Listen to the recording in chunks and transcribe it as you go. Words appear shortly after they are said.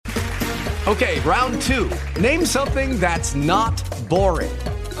Okay, round two. Name something that's not boring.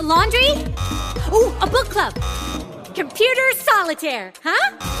 A laundry? Ooh, a book club. Computer solitaire,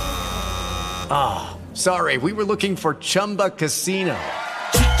 huh? Ah, sorry, we were looking for Chumba Casino.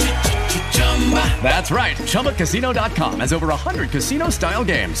 That's right, ChumbaCasino.com has over 100 casino-style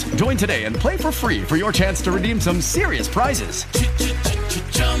games. Join today and play for free for your chance to redeem some serious prizes.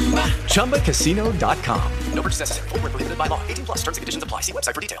 ChumbaCasino.com. No purchase necessary. Void where prohibited by law. 18+ terms and conditions apply. See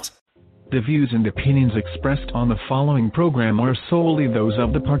website for details. The views and opinions expressed on the following program are solely those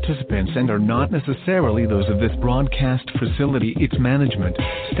of the participants and are not necessarily those of this broadcast facility, its management,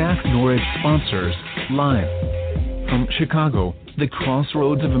 staff, nor its sponsors. Live from Chicago, the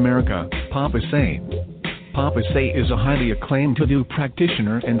crossroads of America, Papa Say. Papa Say is a highly acclaimed hoodoo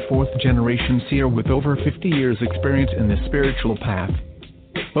practitioner and fourth-generation seer with over 50 years' experience in the spiritual path.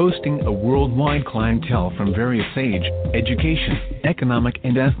 Boasting a worldwide clientele from various age, education, economic,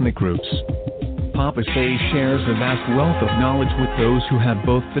 and ethnic groups. Papa Say shares a vast wealth of knowledge with those who have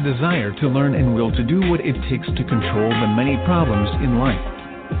both the desire to learn and will to do what it takes to control the many problems in life.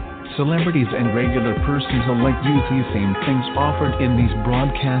 Celebrities and regular persons alike use these same things offered in these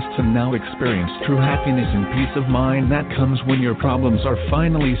broadcasts and now experience true happiness and peace of mind that comes when your problems are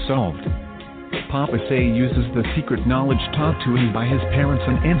finally solved. Papa Say uses the secret knowledge taught to him by his parents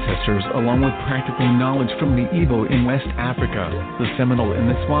and ancestors, along with practical knowledge from the Igbo in West Africa, the Seminole in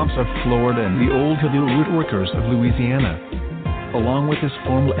the swamps of Florida, and the old hoodoo rootworkers of Louisiana. Along with his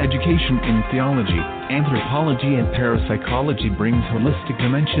formal education in theology, anthropology, and parapsychology brings holistic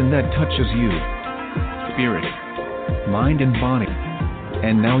dimension that touches you. Spirit, mind, and body.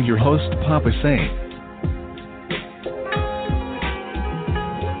 And now your host, Papa Say.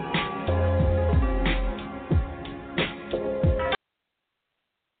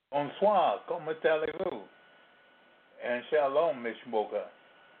 Bonsoir, comment allez-vous? And shalom, Mishmoka.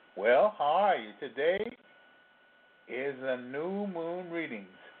 Well, how are you? Today is a new moon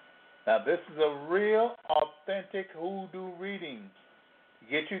readings. Now, this is a real authentic hoodoo reading to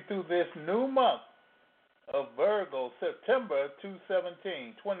get you through this new month of Virgo, September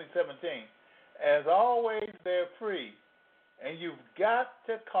 2017. As always, they're free, and you've got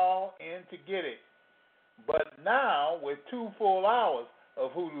to call in to get it. But now, with 2 full hours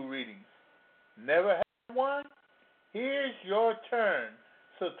of hoodoo readings. Never had one? Here's your turn,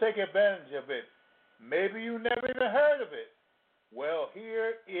 so take advantage of it. Maybe you never even heard of it. Well,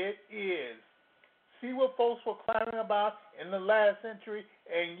 here it is. See what folks were clamoring about in the last century,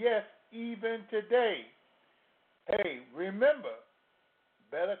 and yes, even today. Hey, remember,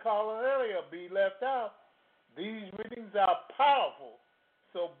 better call it earlier, be left out. These readings are powerful,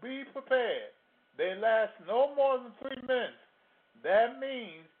 so be prepared. They last no more than 3 minutes. That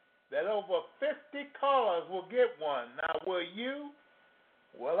means that over 50 callers will get one. Now, will you?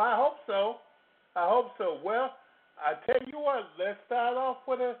 Well, I hope so. Well, I tell you what, let's start off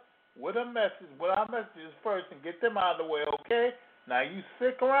with our messages first and get them out of the way, okay? Now, you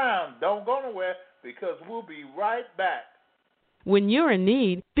stick around. Don't go nowhere because we'll be right back. When you're in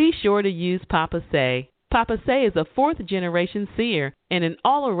need, be sure to use Papa Say. Papa Say is a fourth-generation seer and an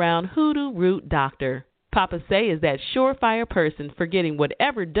all-around hoodoo root doctor. Papa Say is that surefire person for getting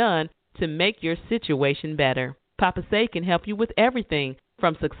whatever done to make your situation better. Papa Say can help you with everything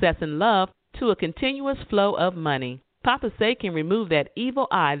from success in love to a continuous flow of money. Papa Say can remove that evil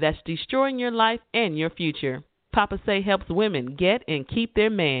eye that's destroying your life and your future. Papa Say helps women get and keep their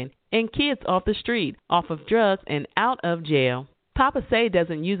man and kids off the street, off of drugs, and out of jail. Papa Say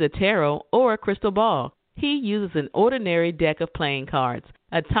doesn't use a tarot or a crystal ball. He uses an ordinary deck of playing cards,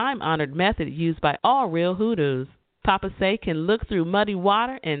 a time-honored method used by all real hoodoos. Papa Say can look through muddy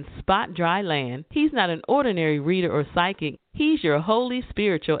water and spot dry land. He's not an ordinary reader or psychic. He's your holy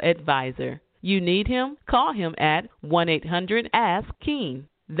spiritual advisor. You need him? Call him at 1-800-ASK-KEEN.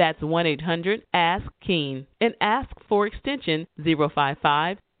 That's 1-800-ASK-KEEN. And ask for extension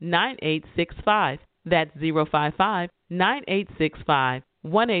 055-9865. That's 055-9865.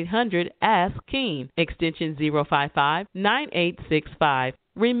 1-800-ASK-KEEN, extension 055-9865.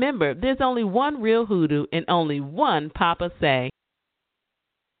 Remember, there's only one real hoodoo and only one Papa Say.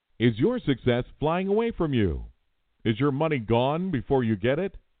 Is your success flying away from you? Is your money gone before you get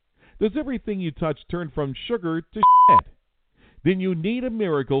it? Does everything you touch turn from sugar to shit? Then you need a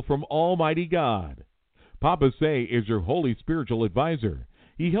miracle from Almighty God. Papa Say is your holy spiritual advisor.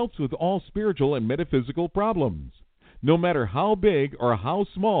 He helps with all spiritual and metaphysical problems. No matter how big or how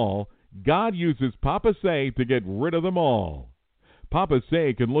small, God uses Papa Say to get rid of them all. Papa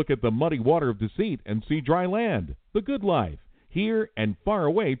Say can look at the muddy water of deceit and see dry land, the good life, here and far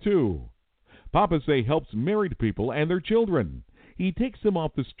away too. Papa Say helps married people and their children. He takes them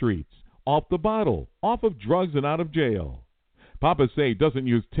off the streets, off the bottle, off of drugs, and out of jail. Papa Say doesn't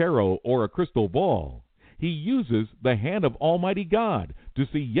use tarot or a crystal ball. He uses the hand of Almighty God to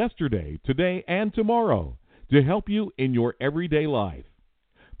see yesterday, today, and tomorrow to help you in your everyday life.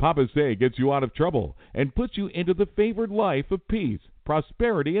 Papa Say gets you out of trouble and puts you into the favored life of peace,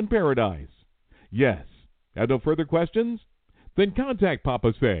 prosperity, and paradise. Yes. Have no further questions? Then contact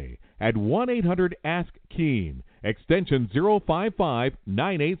Papa Say at 1-800-ASK-KEEN, extension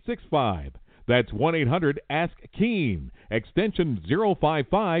 055-9865. That's 1-800-ASK-KEEN, extension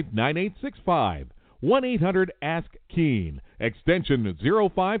 055-9865. 1-800-ASK-KEEN, extension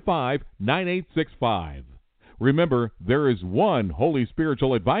 055-9865. Remember, there is one holy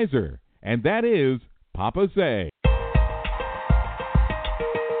spiritual advisor, and that is Papa Say.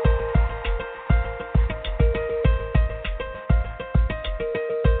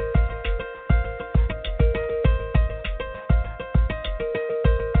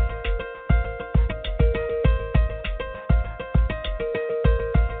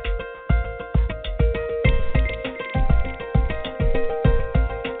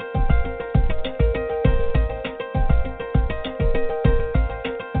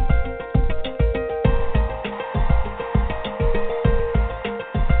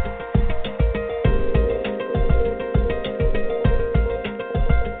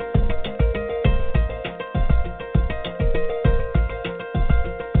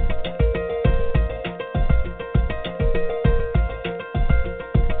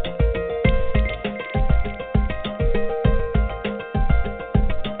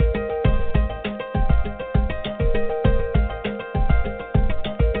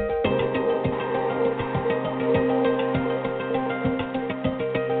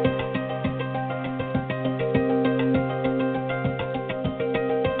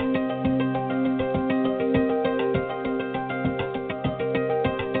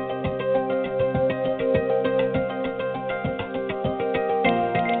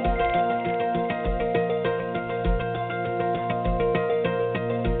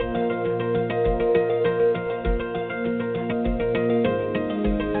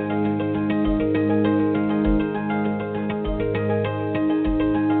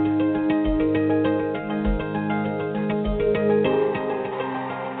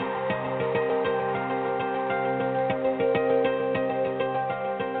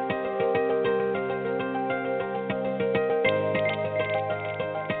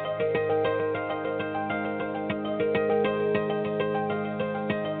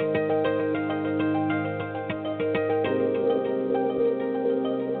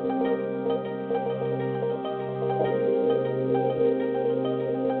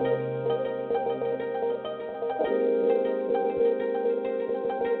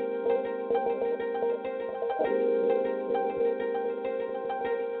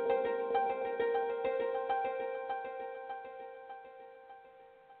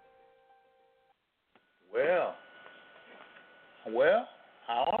 Well,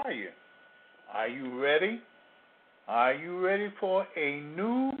 how are you? Are you ready? Are you ready for a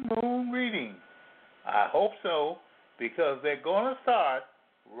new moon reading? I hope so, because they're going to start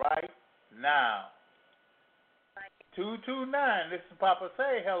right now. 229, this is Papa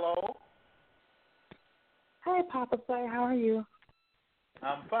Say. Hello. Hey, Papa Say, how are you?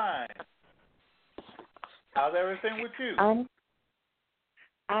 I'm fine. How's everything with you?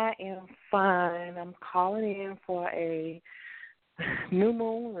 I am fine. I'm calling in for a new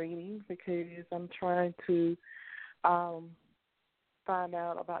moon reading because I'm trying to find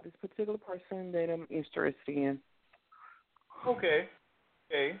out about this particular person that I'm interested in. Okay.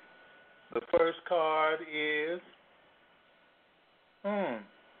 The first card is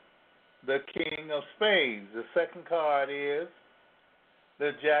the King of Spades. The second card is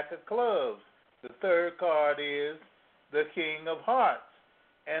the Jack of Clubs. The third card is the King of Hearts.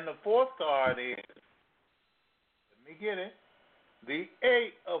 And the fourth card is, let me get it, the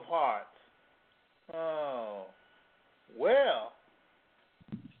Eight of Hearts. Oh, well,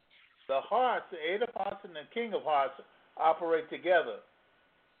 the hearts, the Eight of Hearts and the King of Hearts operate together.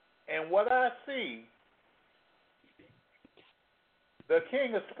 And what I see, the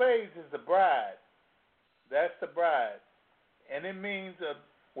King of Spades is the bride. That's the bride. And it means,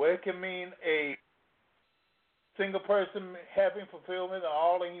 it can mean a single person having fulfillment of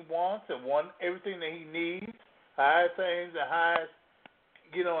all that he wants and everything that he needs, highest things, the highest,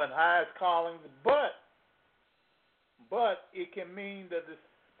 and highest callings. But it can mean that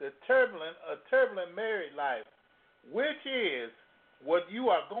a turbulent married life, which is what you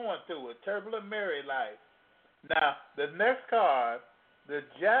are going through, a turbulent married life. Now, the next card, the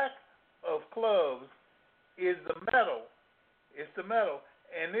Jack of Clubs, is the metal. It's the metal.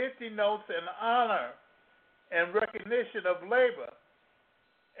 and it denotes an honor and recognition of labor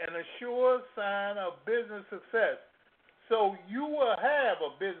and a sure sign of business success. So you will have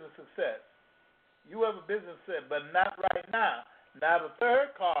a business success. You have a business success, but not right now. Now the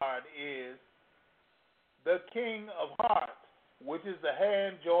third card is the King of Hearts, which is the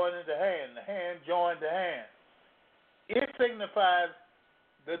hand joining the hand joined the hand. It signifies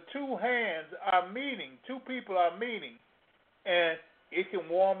the two hands are meeting, two people are meeting, and it can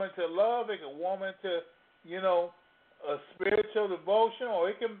warm into love, it can warm into, a spiritual devotion, or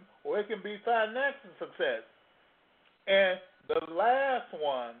it can be financial success. And the last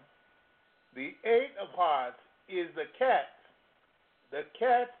one, the Eight of Hearts, is the cats. The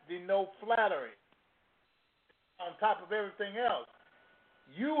cats denote flattery. On top of everything else,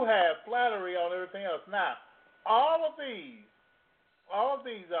 you have flattery on everything else. Now, all of these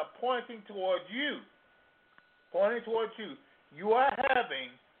are pointing towards you. You are having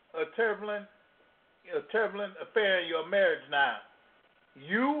a turbulent affair in your marriage now.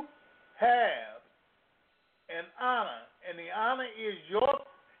 You have an honor, and the honor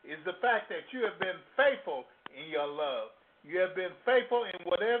is the fact that you have been faithful in your love. You have been faithful in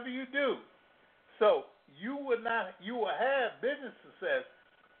whatever you do. So you will have business success,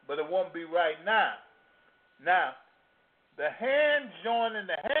 but it won't be right now. Now, the hand joining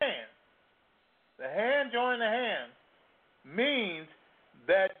the hand means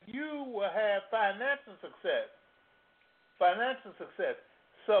that you will have financial success.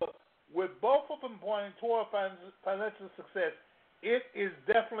 So with both of them pointing toward financial success, it is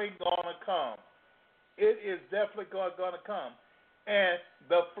definitely going to come. And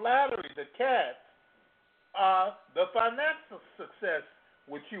the flattery, the cats, are the financial success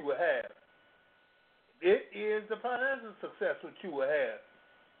which you will have. It is the financial success which you will have.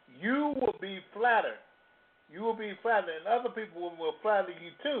 You will be flattered. And other people will flatter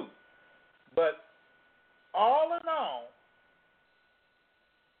you too. But all in all,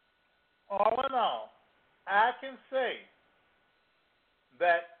 I can say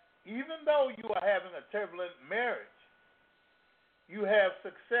that even though you are having a turbulent marriage, you have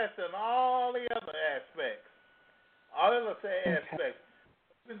success in all the other aspects.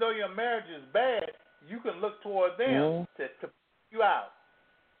 Even though your marriage is bad, you can look toward them to pull you out.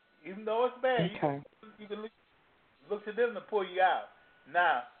 Even though it's bad, you can look to them to pull you out.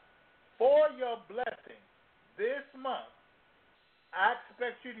 Now, for your blessing this month, I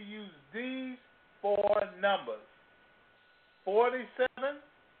expect you to use these four numbers: 47,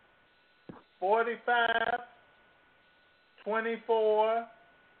 45, 24,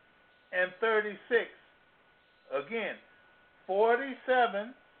 and 36. Again,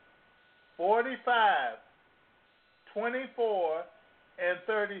 47, 45, 24, and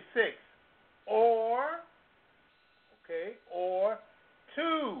 36. Or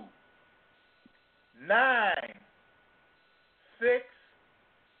 2, 9, 6,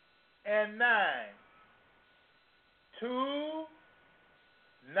 and 9. 2,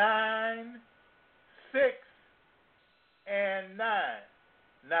 9, 6, and 9.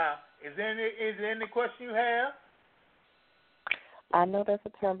 Now, is there any question you have? I know there's a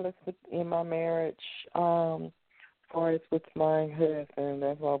turbulence in my marriage, far as with my husband.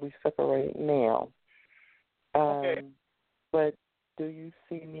 That's why we separate now. Okay. But do you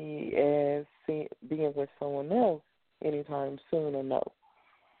see me as being with someone else anytime soon, or no?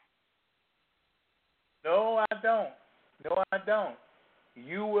 No, I don't.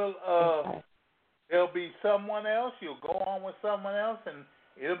 You will. There'll be someone else. You'll go on with someone else, and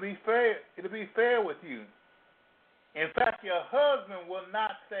it'll be fair. It'll be fair with you. In fact, your husband will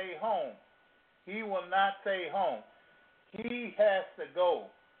not stay home. He will not stay home. He has to go.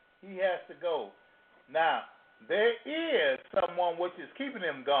 Now, there is someone which is keeping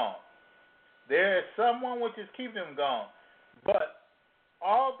him gone. But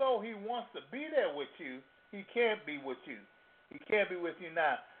although he wants to be there with you, he can't be with you. He can't be with you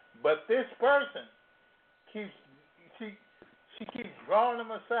now. But this person keeps drawing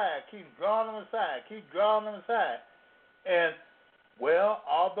him aside. And, well,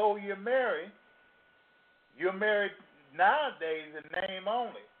 although you're married nowadays in name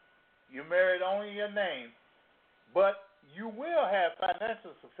only. You're married only in your name. But you will have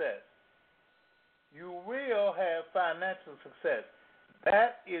financial success.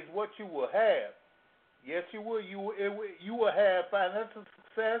 That is what you will have. Yes, you will. You will have financial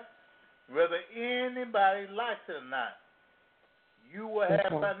success whether anybody likes it or not. You will have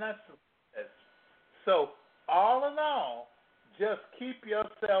financial success. So, all in all, just keep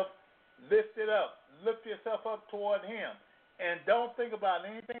yourself lifted up. Lift yourself up toward him. And don't think about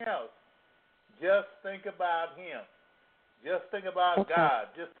anything else. Just think about him. Just think about God.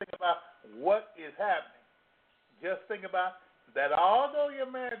 Just think about what is happening. Just think about that although your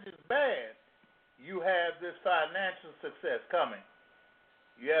marriage is bad, you have this financial success coming.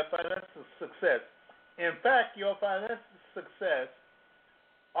 You have financial success. In fact, your financial success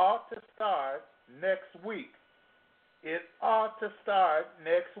ought to start next week. It ought to start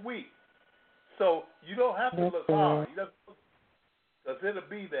next week. So you don't have to look hard. Because it'll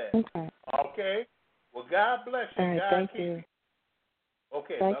be there. Okay? Well, God bless you. All right, God thank keep you.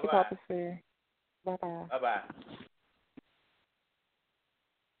 Okay, thank bye-bye. you, Papa Sue. Bye-bye. Bye-bye.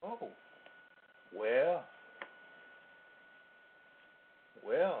 Oh, well,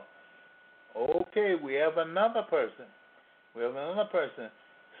 okay, we have another person.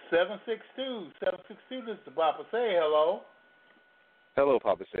 762, this is Papa Say. Hello. Hello,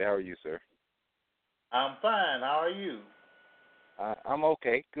 Papa Say. How are you, sir? I'm fine. How are you? I'm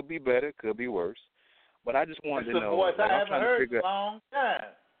okay. Could be better. Could be worse. But I just wanted to know. It's a voice I haven't heard in a out. long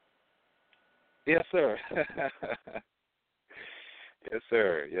time. Yes, sir. Yes,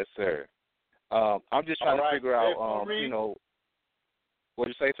 sir. Yes, sir. I'm just trying to figure out, what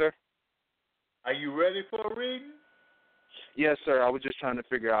did you say, sir? Are you ready for a reading? Yes, sir. I was just trying to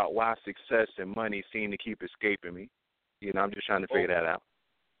figure out why success and money seem to keep escaping me. I'm just trying to figure that out.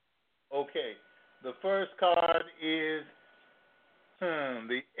 Okay. The first card is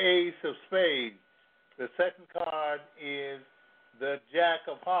the Ace of Spades. The second card is the Jack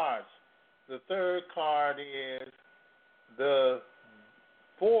of Hearts. The third card is the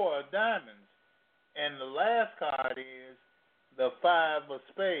Four of Diamonds. And the last card is the Five of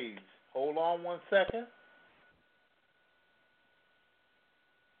Spades. Hold on one second.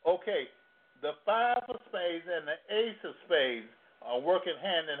 Okay, the Five of Spades and the Ace of Spades are working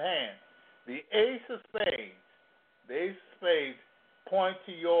hand in hand. The Ace of Spades point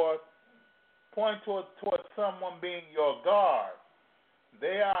towards someone being your guard.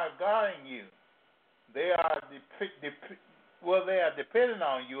 They are guarding you. They are dependent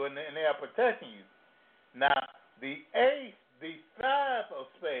on you and they are protecting you. Now, the Five of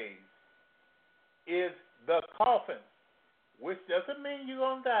Spades is the coffin, which doesn't mean you're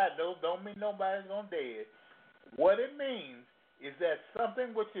going to die, though. Don't mean nobody's going to die. What it means is that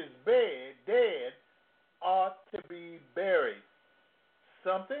something which is dead ought to be buried.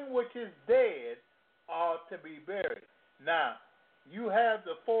 Something which is dead ought to be buried. Now, you have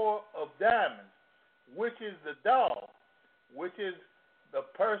the Four of Diamonds, which is the dog, which is the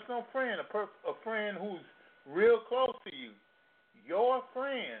personal friend, a friend who's real close to you. Your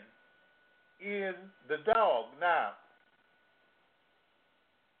friend is the dog. Now,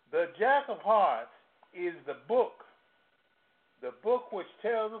 the Jack of Hearts is the book which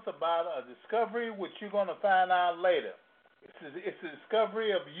tells us about a discovery which you're going to find out later. It's a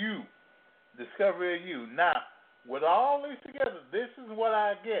discovery of you. Now, with all these together, this is what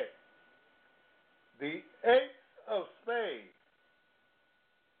I get. The Ace of Spades,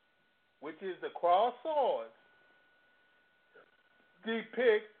 which is the crossed swords,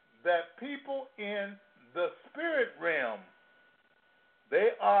 depict that people in the spirit realm, they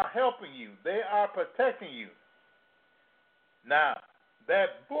are helping you. They are protecting you. Now,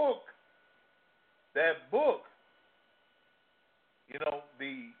 that book,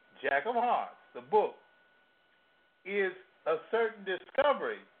 the Jack of Hearts, the book, is a certain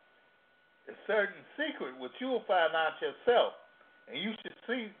discovery, a certain secret which you will find out yourself. And you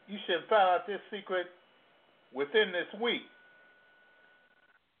should find out this secret within this week.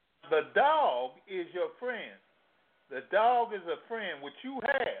 The dog is your friend. The dog is a friend which you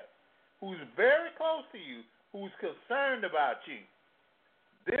have, who's very close to you, who's concerned about you.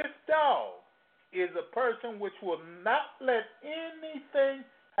 This dog is a person which will not let anything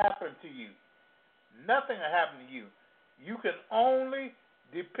happen to you. Nothing will happen to you. You can only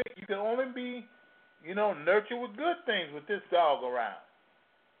be, nurtured with good things with this dog around.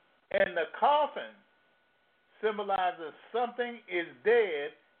 And the coffin symbolizes something is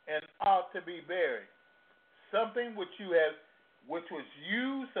dead and ought to be buried. Something which was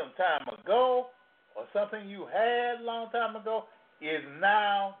used some time ago, or something you had a long time ago, is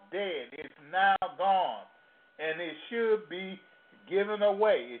now dead. It's now gone. And it should be given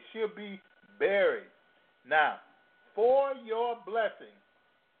away. It should be buried. Now, for your blessing,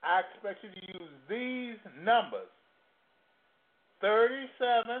 I expect you to use these numbers: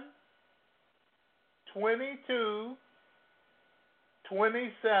 37, 22,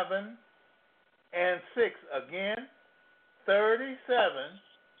 27, and 6. Again, 37,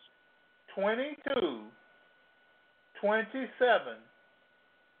 22, 27,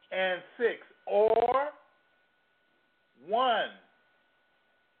 and 6. Or 1,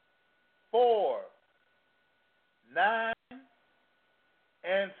 4, 9,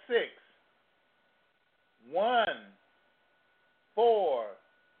 and 6. 1, 4,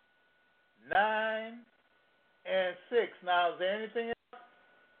 9, and 6. Now, is there anything else?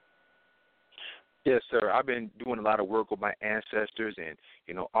 Yes, sir. I've been doing a lot of work with my ancestors and,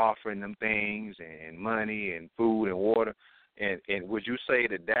 offering them things and money and food and water. And would you say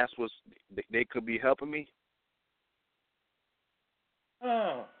that that's what they could be helping me?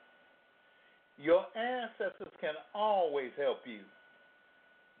 Your ancestors can always help you.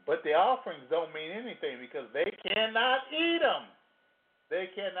 But the offerings don't mean anything because they cannot eat them. They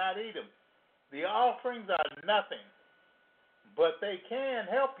cannot eat them. The offerings are nothing. But they can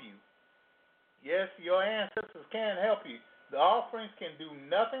help you. Yes, your ancestors can help you. The offerings can do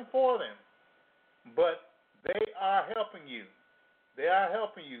nothing for them, but they are helping you. They are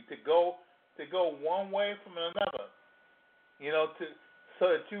helping you to go one way from another. So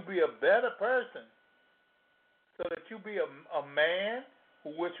that you be a better person. So that you be a man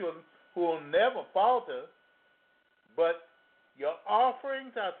who will never falter. But your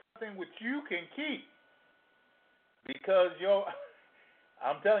offerings are something which you can keep because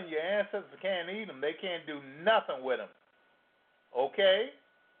I'm telling you, your ancestors can't eat them. They can't do nothing with them. Okay?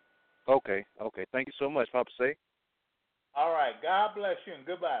 Okay. Thank you so much, Papa Say. All right. God bless you and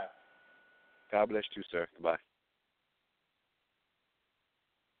goodbye. God bless you, sir. Goodbye.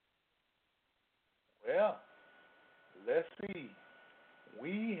 Well, let's see.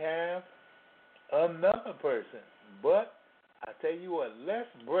 We have another person. But I tell you what, let's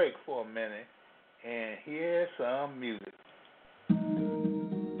break for a minute and hear some music.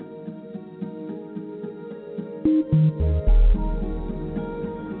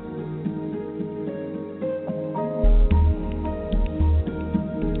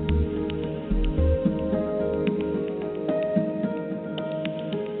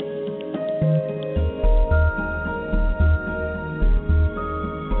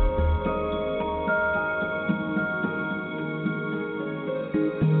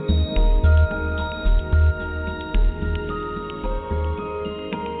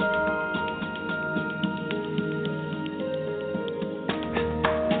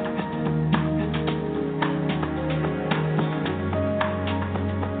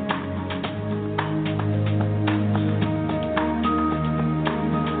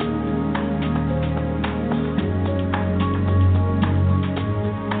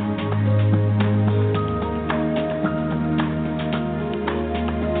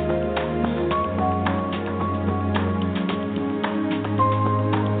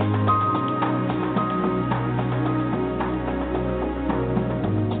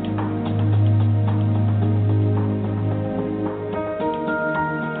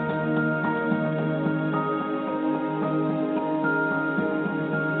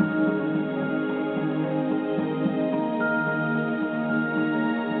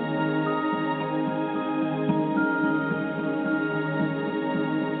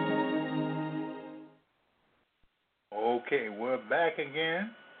 Okay, we're back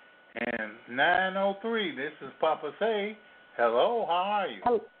again. And 9:03, this is Papa Say. Hello, how are you?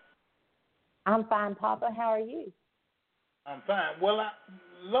 Hello. I'm fine, Papa. How are you? I'm fine. Well,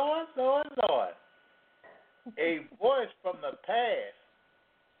 Lord, a voice from the past.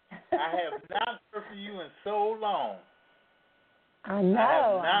 I have not heard from you in so long. I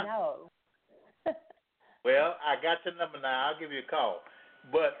know. Well, I got your number now. I'll give you a call.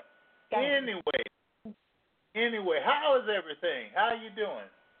 But anyway, how is everything? How are you doing?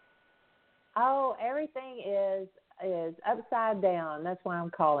 Oh, everything is upside down. That's why I'm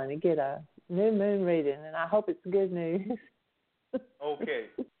calling to get a new moon reading, and I hope it's good news. Okay.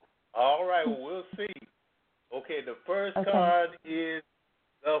 All right, well, we'll see. Okay, the first card is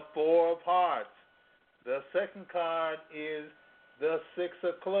the Four of Hearts. The second card is the Six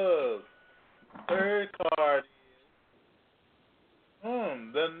of Clubs. Third card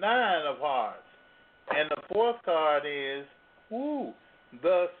is the Nine of Hearts. And the fourth card is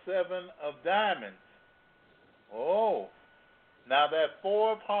the Seven of Diamonds. Oh, now that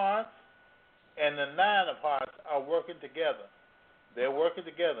Four of Hearts and the Nine of Hearts are working together. They're working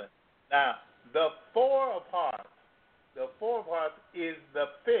together. Now, the Four of Hearts is the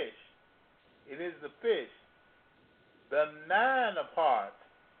fish. It is the fish. The Nine of Hearts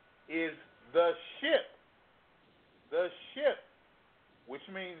is the ship. The ship, which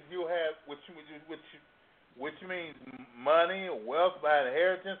means you have, which means money, wealth by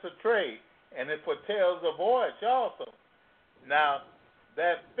inheritance or trade, and it foretells a voyage also. Now,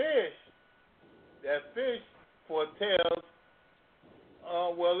 that fish foretells,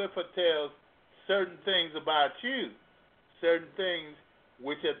 it foretells certain things about you, certain things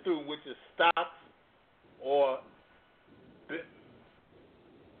which are stocks or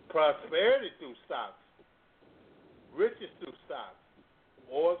prosperity through stocks, riches through stocks,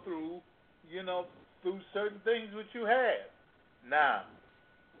 or through, through certain things which you have. Now,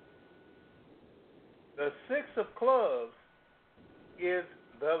 the Six of Clubs is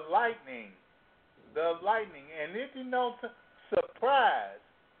the lightning, and it denotes surprise.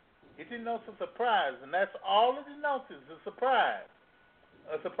 It denotes a surprise, and that's all it denotes is a surprise.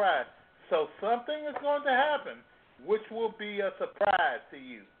 So something is going to happen which will be a surprise to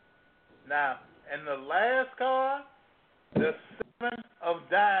you. Now, and the last card, the Seven of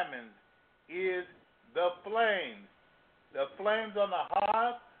Diamonds, is the flames. The flames on the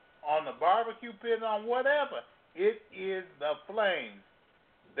hearth, on the barbecue pit, on whatever. It is the flames.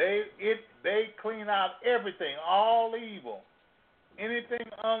 They clean out everything, all evil. Anything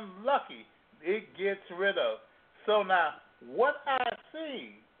unlucky, it gets rid of. So now, what I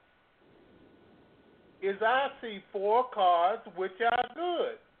see is I see 4 cards which are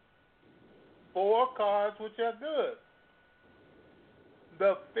good. 4 cards which are good.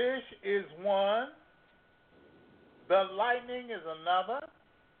 The fish is one. The lightning is another.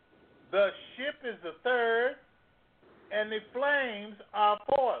 The ship is the third. And the flames are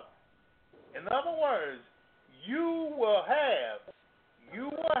fourth. In other words, you will have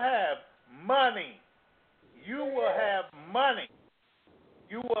money. You will have money.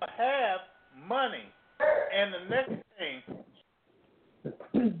 You will have money. And the next thing,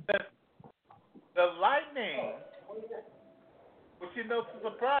 the lightning, which you know is a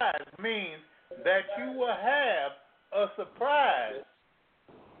surprise, means that you will have a surprise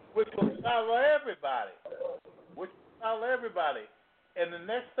which will follow everybody. And the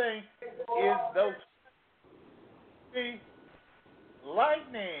next thing is those. See,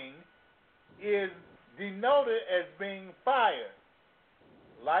 lightning is denoted as being fire.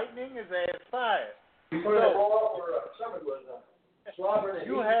 Lightning is as fire. So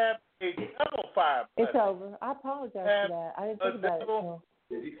you have a double fire. It's over. I apologize for that. I didn't think about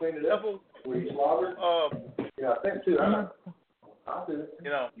it. Did he clean it up? Were you slobbered? Yeah, I think too. I'll do it.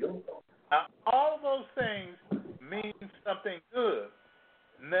 All of those things mean something good.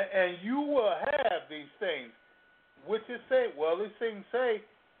 And you will have these things, which is say, well, these things say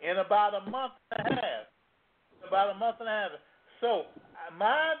in about a month and a half. So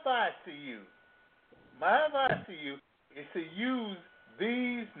my advice to you is to use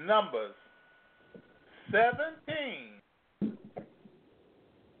these numbers: 17,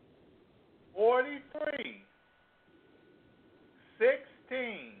 43,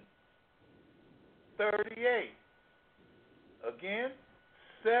 16, 38. Again,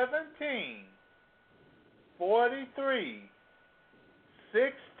 17, 43,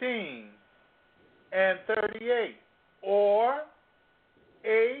 16, and 38. Or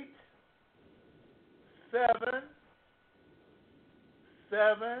 8, 7,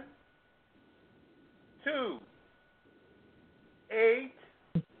 7, 2. 8,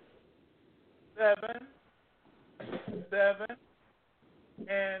 7, 7,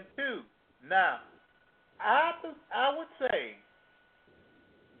 and 2. Now, I would say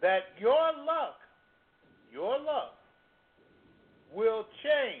that your luck will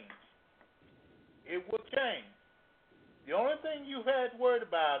change. It will change. The only thing you've had worried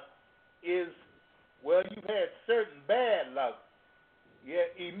about is, well, you've had certain bad luck. Yeah,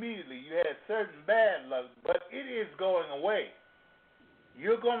 immediately you had certain bad luck, but it is going away.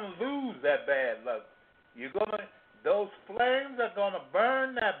 You're going to lose that bad luck. Those flames are going to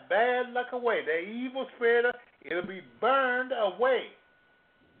burn that bad luck away. The evil spirit, it'll be burned away.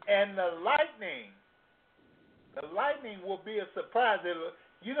 And the lightning will be a surprise.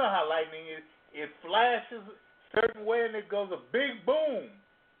 You know how lightning is. It flashes a certain way and it goes a big boom.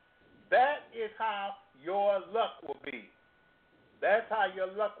 That is how your luck will be. That's how your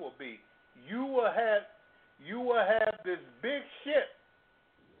luck will be. You will have this big ship.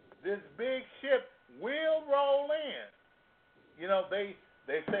 This big ship will roll in. You know, they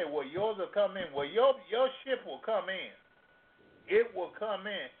say, well, yours will come in. Well, your ship will come in. It will come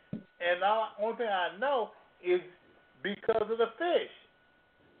in. And the only thing I know is because of the fish.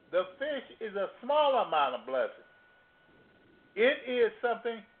 The fish is a small amount of blessing. It is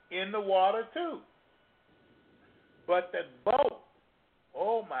something in the water too. But the boat,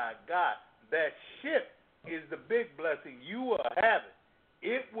 oh my God, that ship is the big blessing. You will have it.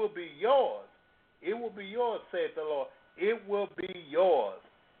 It will be yours. It will be yours, saith the Lord. It will be yours.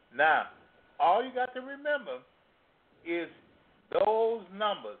 Now, all you got to remember is those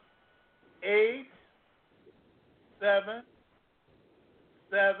numbers: 8, 7,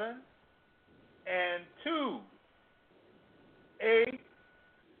 7, and 2. 8,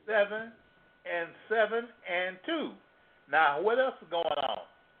 7, and 7, and 2. Now, what else is going on?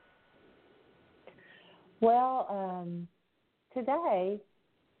 Well, today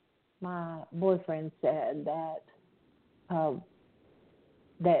my boyfriend said that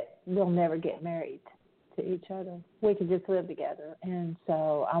we'll never get married to each other. We could just live together. And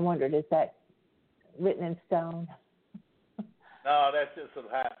so I wondered, is that written in stone? No, that's just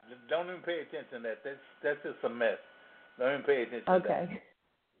don't even pay attention to that. That's just a mess. Don't even pay attention to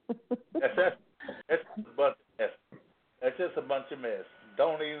that. That's a bunch of mess. That's just a bunch of mess.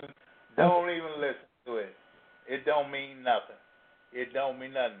 Don't even listen to it. It don't mean nothing. It don't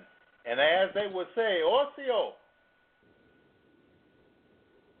mean nothing. And as they would say, Ocio.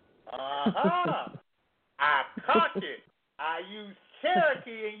 I caught you. I used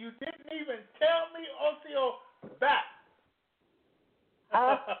Cherokee and you didn't even tell me Ocio back.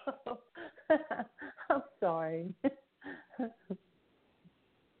 Oh, I'm sorry.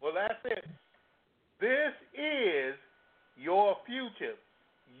 Well, that's it. This is your future.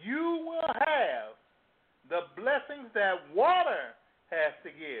 You will have the blessings that water has to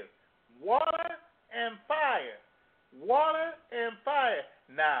give. Water and fire. Water and fire.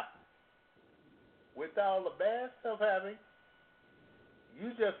 Now, with all the bad stuff happening, you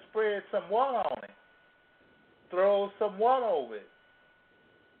just spread some water on it. Throw some water over it.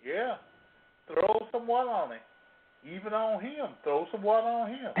 Yeah. Throw some water on it. Even on him. Throw some water on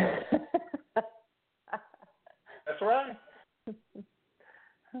him. That's right.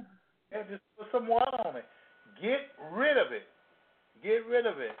 Yeah, just put some water on it. Get rid of it. Get rid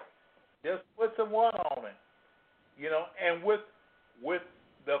of it. Just put some water on it. And with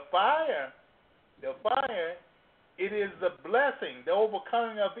the fire, it is the blessing, the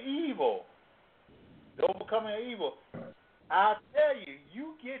overcoming of evil. The overcoming of evil. I tell you,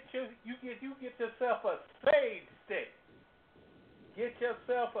 you get yourself a sage stick. Get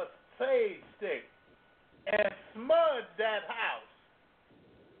yourself a sage stick and smudge that house.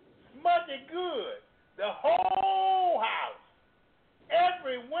 Smudge it good. The whole house.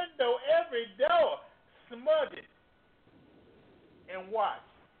 Every window, every door. Smudge it. And watch.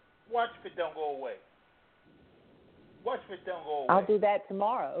 Watch if it don't go away. Watch if it don't go away. I'll do that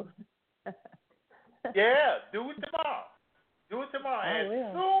tomorrow. Yeah, do it tomorrow. Do it tomorrow. As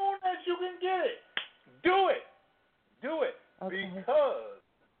soon as you can get it, do it. Do it. Okay.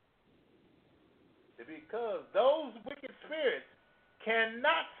 Because those wicked spirits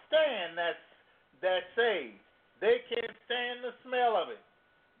cannot stand that sage. They can't stand the smell of it.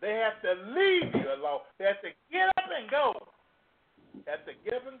 They have to leave you alone. They have to get up and go. They have to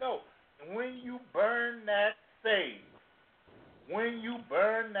get up and go. And when you burn that sage,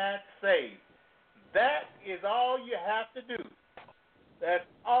 that is all you have to do. That's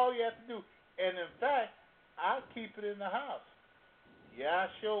all you have to do. And in fact, I'll keep it in the house. Yeah, I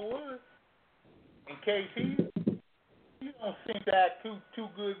sure would. In case he don't seem to act too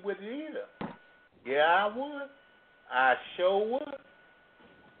good with it either. Yeah, I would. I sure would.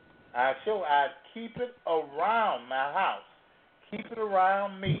 I'd keep it around my house. Keep it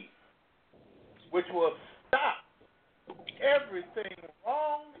around me. Which will stop everything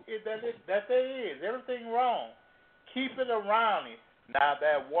wrong that there is. Everything wrong. Keep it around you. Now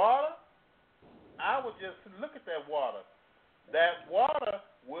that water, I would just look at that water. That water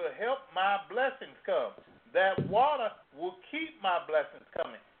will help my blessings come. That water will keep my blessings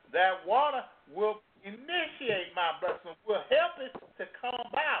coming. That water will initiate my blessings, will help it to come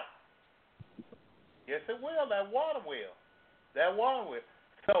about. Yes, it will. That water will. That water will.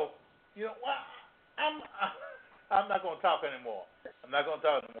 So, you know what? I'm not going to talk anymore. I'm not going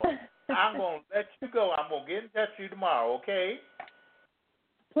to let you go. I'm going to get in touch with you tomorrow, okay?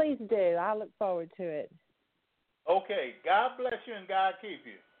 Please do. I look forward to it. Okay. God bless you and God keep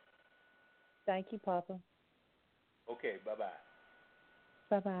you. Thank you, Papa. Okay. Bye-bye.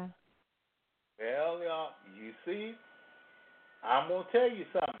 Bye-bye. Well, y'all, you see, I'm going to tell you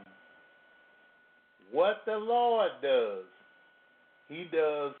something. What the Lord does, He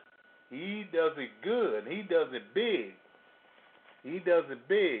does it good. He does it big. He does it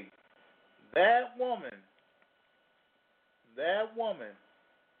big. That woman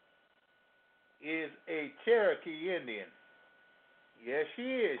is a Cherokee Indian. Yes, she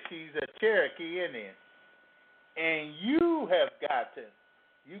is. She's a Cherokee Indian. And you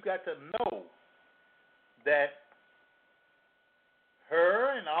got to know that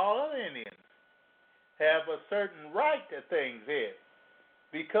her and all other Indians have a certain right to things here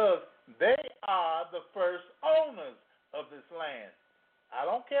because they are the first owners of this land. I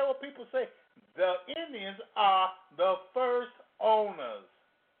don't care what people say. The Indians are the first owners.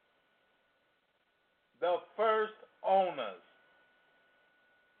 The first owners.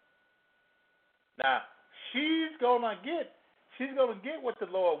 Now, she's gonna get what the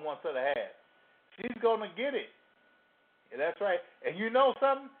Lord wants her to have. She's going to get it. Yeah, that's right. And you know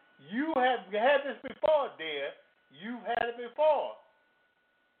something? You have had this before, dear. You've had it before.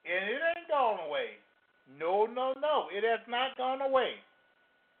 And it ain't gone away. No, no, no. It has not gone away.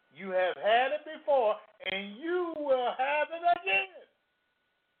 You have had it before, and you will have it again.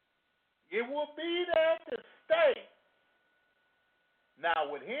 It will be there to stay.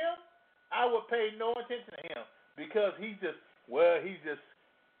 Now, with him, I would pay no attention to him because he's just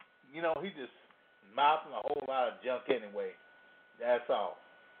mouthing a whole lot of junk anyway. That's all.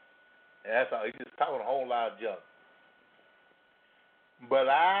 That's all. He's just talking a whole lot of junk. But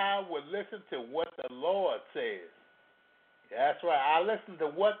I would listen to what the Lord says. That's right. I listen to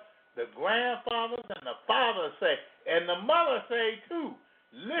what the grandfathers and the fathers say, and the mother say too.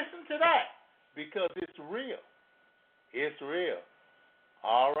 Listen to that because it's real. It's real.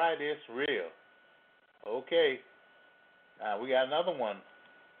 All right, it's real. Okay. Now we got another one.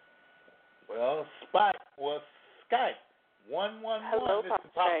 Well, Skype. 111. Hello, Papa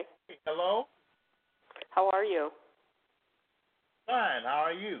Shay. Hello. How are you? Fine. How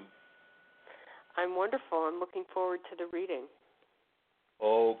are you? I'm wonderful. I'm looking forward to the reading.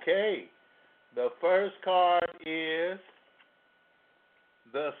 Okay. The first card is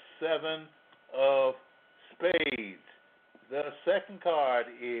the 7 of Spades. The second card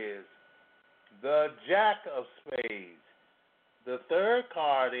is the Jack of Spades. The third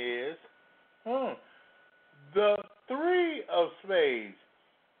card is the 3 of Spades.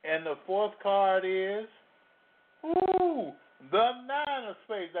 And the fourth card is the 9 of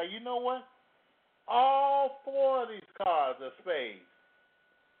Spades. Now, you know what? All 4 of these cards are spades.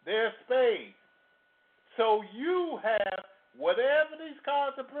 They're spades. So you have whatever these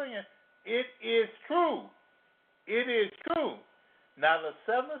cards are bringing, it is true. It is true. Now, the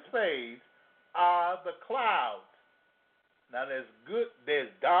 7 of spades are the clouds. Now, there's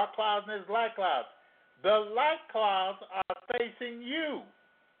dark clouds and there's light clouds. The light clouds are facing you,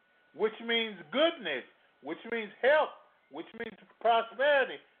 which means goodness, which means health, which means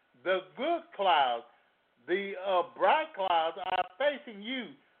prosperity. The good clouds, the bright clouds are facing you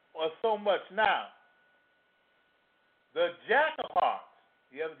or so much now. The Jack of Hearts,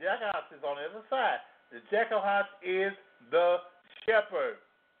 the other Jack of Hearts is on the other side. The Jack of Hearts is the shepherd.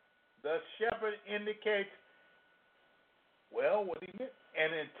 The shepherd indicates, what do you mean?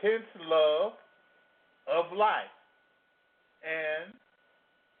 An intense love of life and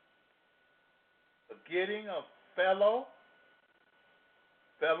getting of fellow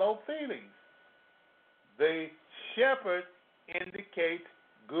feelings. The shepherd indicates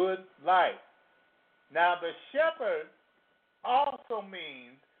good life. Now, the shepherd also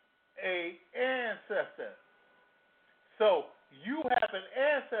means an ancestor. So you have an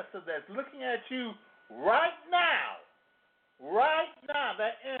ancestor that's looking at you right now. Right now,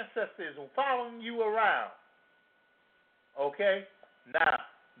 that ancestor is following you around. Okay? Now,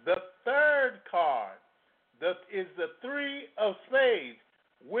 the third card is the 3 of Spades,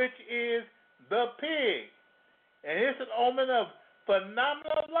 which is the pig. And it's an omen of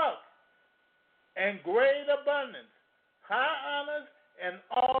phenomenal luck and great abundance, high honors, and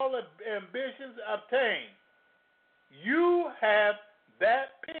all ambitions obtained. You have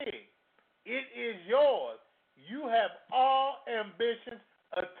that pig. It is yours. You have all ambitions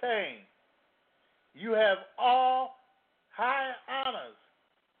attained. You have all high honors.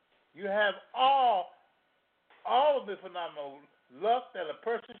 You have all of the phenomenal luck that a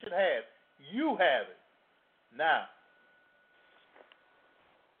person should have. You have it. Now,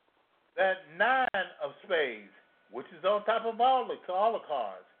 that 9 of Spades, which is on top of all the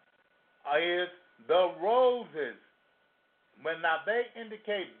cards, is the roses. Now, they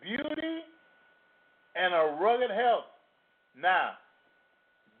indicate beauty and a rugged health. Now,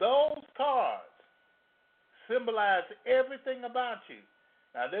 those cards symbolize everything about you.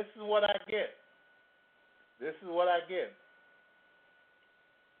 Now, this is what I get. This is what I get.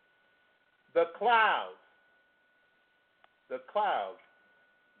 The clouds,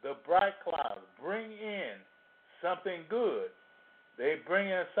 the bright clouds, bring in something good. They bring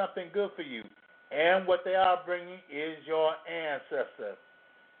in something good for you. And what they are bringing is your ancestor.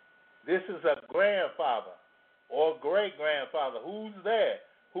 This is a grandfather or great-grandfather who's there,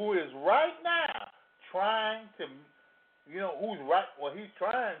 who is right now trying to, he's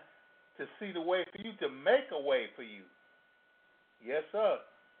trying to see the way for you, to make a way for you. Yes, sir.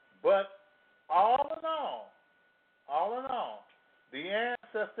 But all in all, the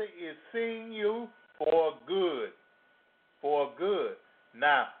ancestor is seeing you for good. For good.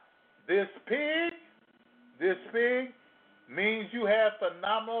 Now, this pig means you have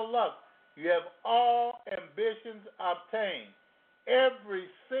phenomenal luck. You have all ambitions obtained. Every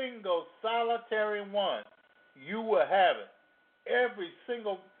single solitary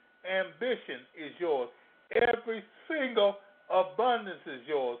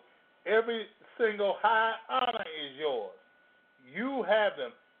high honor is yours. You have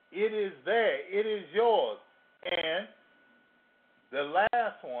them. It is there. It is yours. And the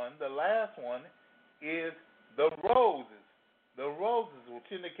last one is the roses. The roses,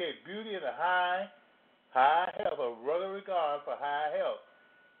 which indicate beauty and a high health, a brother regard for high health.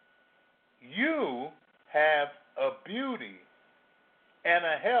 You have a beauty and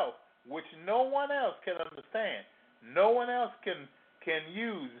a health which no one else can understand. No one else can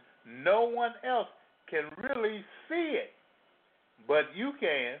use. No one else can really see it. But you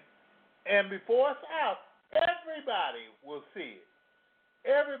can. And before it's out, everybody will see it.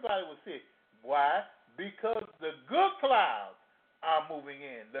 Everybody will see it. Why? Because the good clouds are moving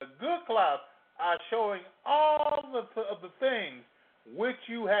in. The good clouds are showing all of the things which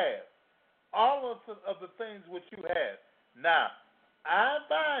you have. All of the things which you have. Now, I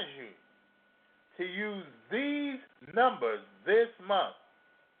advise you to use these numbers this month.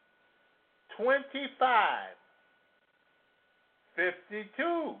 25,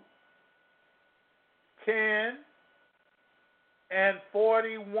 52, 10, and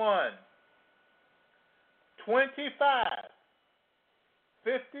 41. 25,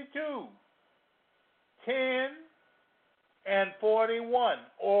 52, 10, and 41.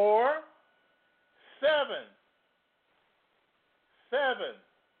 Or 7,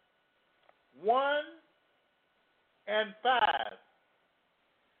 1, and 5.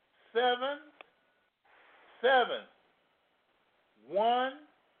 7, 1,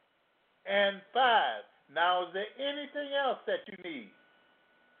 and 5. Now, is there anything else that you need?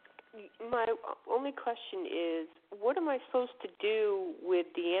 My only question is, what am I supposed to do with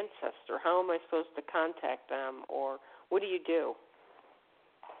the ancestor? How am I supposed to contact them, or what do you do?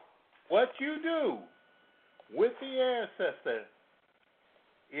 What you do with the ancestor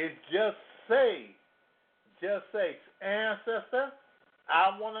is just say, ancestor,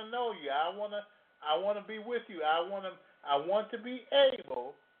 I want to know you. I want to be with you. I want to be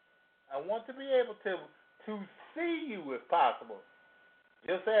able to see you if possible.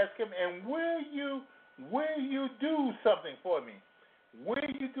 Just ask him, and will you do something for me? Will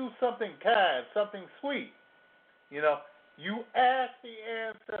you do something kind, something sweet? You know, you ask the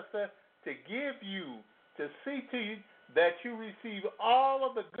ancestor to give you, to see to you that you receive all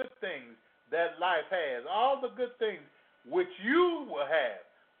of the good things that life has, all the good things which you will have,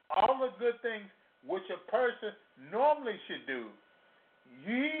 all the good things which a person normally should do.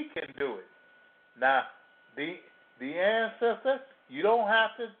 He can do it. Now, the ancestor, you don't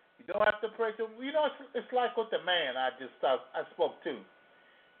have to pray to him. You know, it's like with the man I spoke to.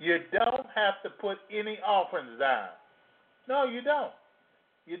 You don't have to put any offerings down. No, you don't.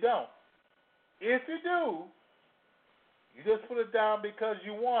 You don't. If you do, you just put it down because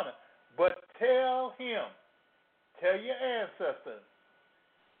you want it. But tell him, tell your ancestor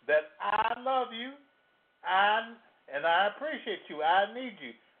that I love you, and I appreciate you. I need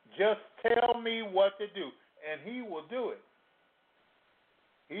you. Just tell me what to do, and he will do it.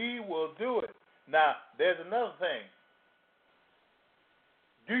 He will do it. Now, there's another thing.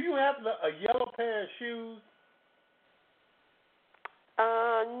 Do you have a yellow pair of shoes?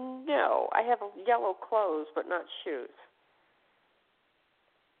 No. I have yellow clothes, but not shoes.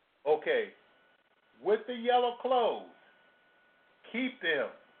 Okay. With the yellow clothes, keep them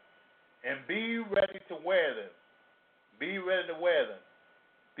and be ready to wear them. Be ready to wear them.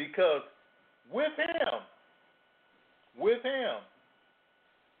 Because with him,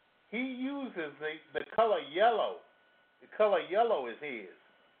 he uses the color yellow. The color yellow is his.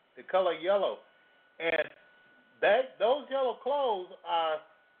 The color yellow. And those yellow clothes are,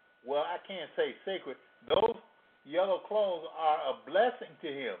 well, I can't say sacred. Those yellow clothes are a blessing to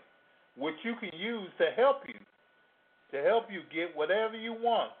him, which you can use to help you get whatever you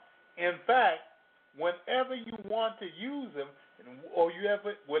want. In fact, whenever you want to use them, or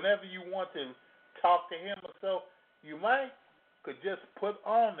whenever you want to talk to him or so, you could just put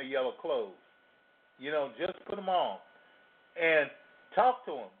on the yellow clothes. You know, just put them on and talk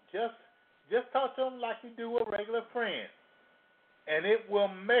to him. Just talk to him like you do a regular friend, and it will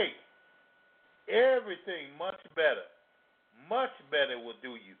make everything much better. Much better will do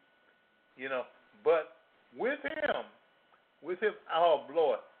you. You know, but with him, oh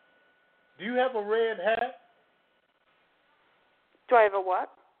Lord, do you have a red hat? Do I have a what?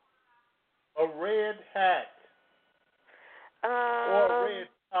 A red hat. Or a red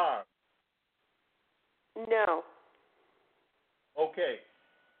scarf. No. Okay.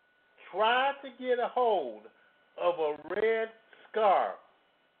 Try to get a hold of a red scarf.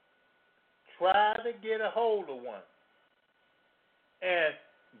 Try to get a hold of one. And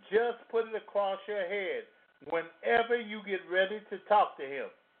just put it across your head whenever you get ready to talk to him.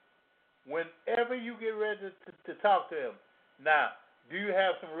 whenever you get ready to talk to him. Now, do you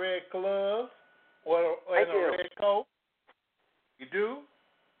have some red gloves or a red coat? You do?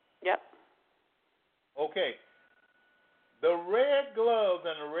 Yep. Okay. The red gloves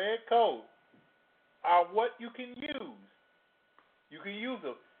and the red coat are what you can use. You can use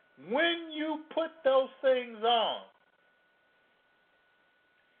them. When you put those things on,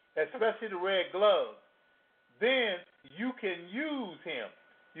 especially the red gloves, then you can use him.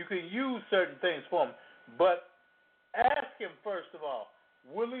 You can use certain things for him. But ask him first of all,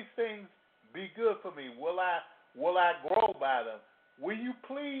 will these things be good for me? Will I grow by them? Will you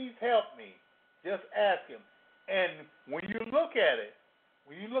please help me? Just ask him. And when you look at it,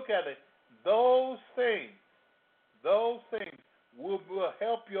 those things will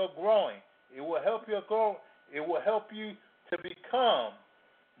help your growing. It will help your growth. It will help you to become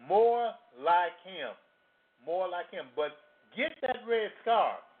more like him. More like him. But get that red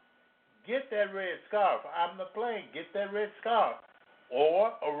scarf. Get that red scarf. I'm not playing. Get that red scarf. Or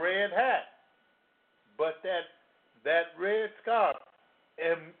a red hat. But that red scarf,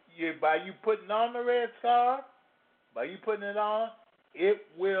 and by you putting on the red scarf, by you putting it on, it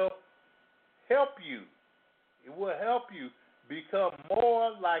will help you. It will help you become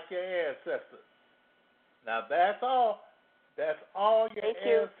more like your ancestors. Now that's all. That's all your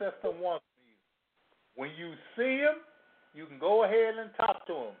ancestor wants from you. When you see him, you can go ahead and talk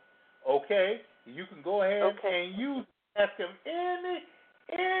to him. Okay? You can go ahead and ask him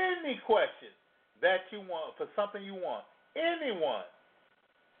any question that you want for something you want. Anyone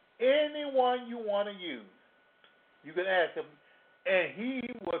you want to use. You can ask him, and he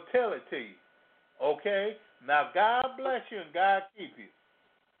will tell it to you. Okay? Now, God bless you and God keep you.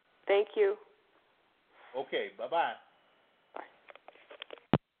 Thank you. Okay, bye-bye. Bye.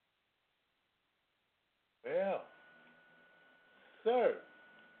 Well, sir,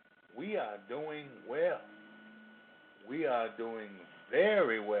 we are doing well. We are doing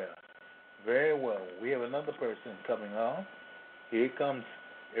very well. Very well. We have another person coming on. Here comes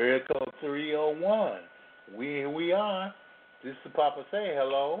area code 301. Here we are. This is Papa Say.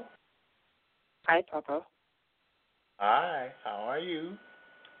 Hello. Hi, Papa. Hi. How are you?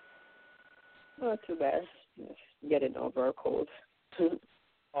 Not too bad. Just getting over a cold.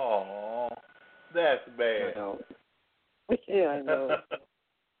 Oh, that's bad. I know. Yeah, I know.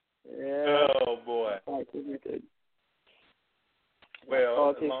 Yeah. Oh, boy. Good. Well,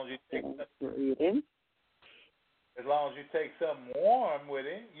 as long as you take something warm with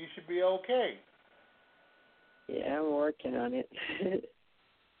it, you should be okay. Yeah, I'm working on it.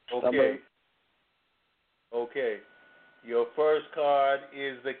 Okay. Okay. Your first card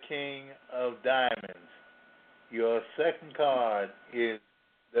is the King of Diamonds. Your second card is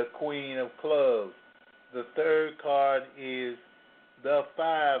the Queen of Clubs. The third card is the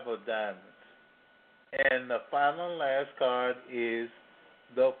Five of Diamonds. And the final and last card is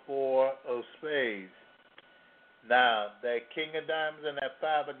the Four of Spades. Now, that King of Diamonds and that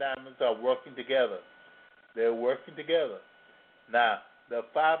Five of Diamonds are working together. They're working together. Now, the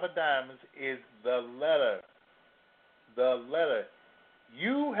Five of Diamonds is the letter. The letter.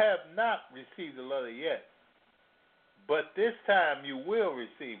 You have not received the letter yet, but this time you will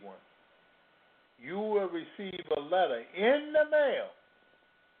receive one. You will receive a letter in the mail.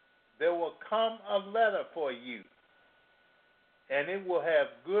 There will come a letter for you, and it will have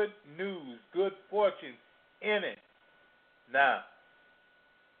good news, good fortune in it. Now,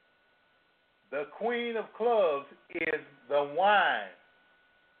 the Queen of Clubs is the wine,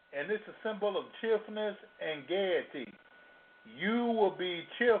 and it's a symbol of cheerfulness and gaiety. You will be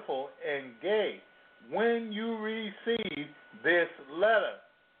cheerful and gay when you receive this letter.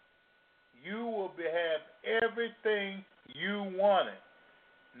 You will have everything you wanted.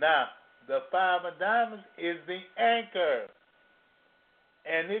 Now, the Five of Diamonds is the anchor,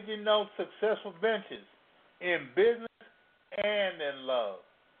 and it denotes successful ventures in business and in love.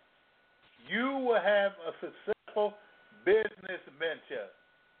 You will have a successful business venture.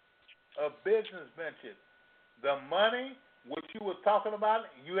 A business venture. The money which you were talking about,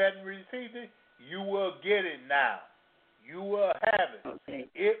 you hadn't received it, you will get it now. You will have it. Okay.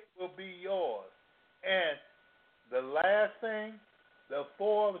 It will be yours. And the last thing, the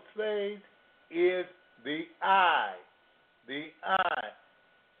Four of Spades, is the eye. The eye.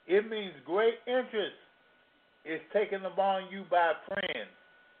 It means great interest is taken upon you by friends.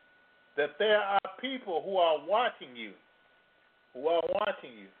 That there are people who are watching you. Who are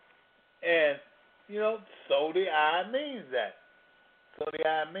watching you. And, so the eye means that. So the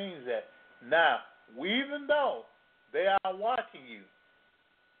eye means that. Now, even though they are watching you,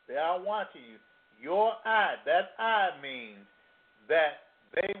 your eye, that eye means that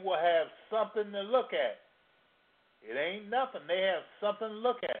they will have something to look at. It ain't nothing. They have something to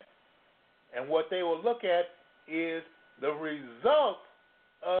look at. And what they will look at is the results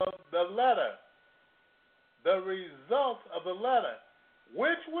of the letter. The results of the letter,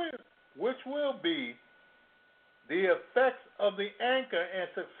 which will be the effects of the anchor in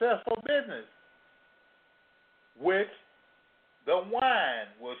successful business, which the wine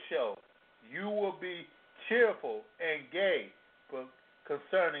will show. You will be cheerful and gay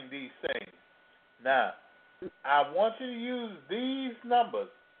concerning these things. Now, I want you to use these numbers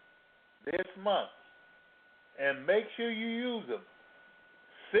this month, and make sure you use them.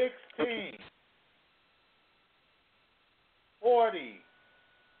 16, 40,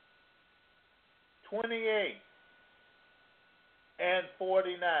 28, and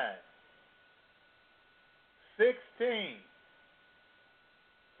 49. 16,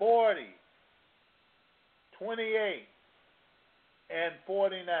 40, 28, and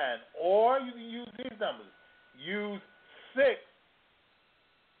 49. Or you can use these numbers. Use 6,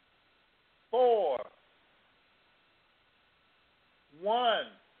 4, 1,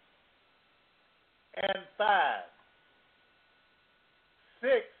 and 5.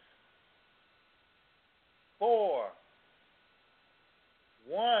 6, 4,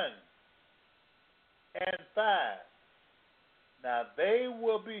 1, and 5. Now they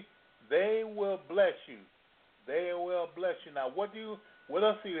will bless you. They will bless you. Now what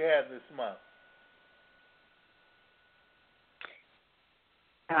else do you have this month?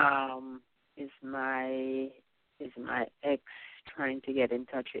 Is my ex trying to get in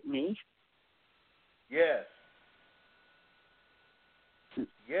touch with me? Yes.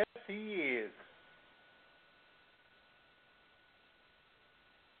 Yes, he is.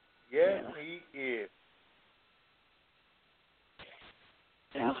 Yes, he is.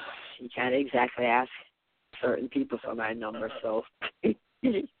 Well, you can't exactly ask certain people for my number, so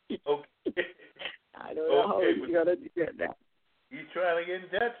Okay. I don't know how he's going to get that. He's trying to get in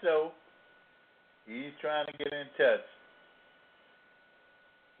touch, though. He's trying to get in touch.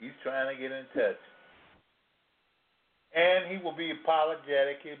 He's trying to get in touch. And he will be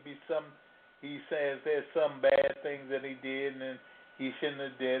apologetic. He says there's some bad things that he did and he shouldn't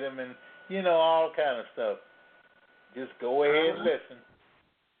have did them and, all kind of stuff. Just go ahead and listen.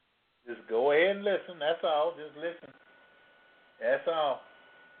 Just go ahead and listen. That's all. Just listen. That's all.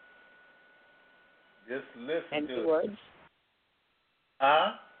 Just listen Empty to words? it.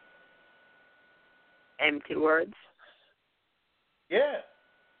 Huh? Empty words? Yeah.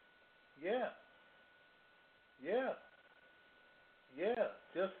 Yeah. Yeah. Yeah.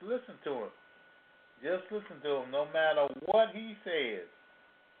 Just listen to him. Just listen to him. No matter what he says,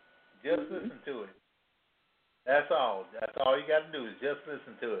 just listen to it. That's all. That's all you got to do is just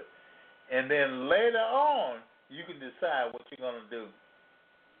listen to it. And then later on, you can decide what you're going to do.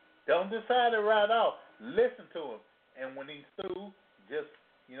 Don't decide it right off. Listen to him. And when he's through, just,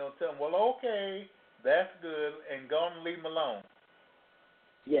 tell him, well, okay, that's good, and go on and leave him alone.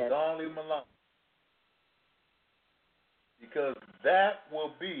 Yes. Go on and leave him alone. Because that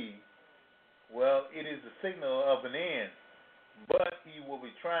will be, well, it is the signal of an end, but he will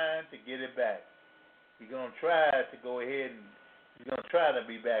be trying to get it back. He's going to try to go ahead and he's going to try to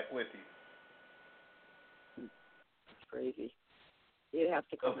be back with you. It's crazy. You'd have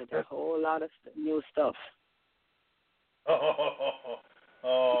to come with a whole lot of new stuff.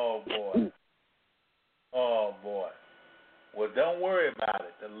 Oh, boy. Oh, boy. Well, don't worry about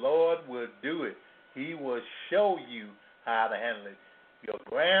it. The Lord will do it. He will show you how to handle it. Your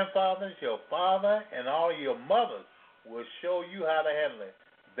grandfathers, your father, and all your mothers will show you how to handle it.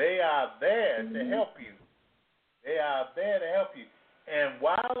 They are there to help you. They are there to help you. And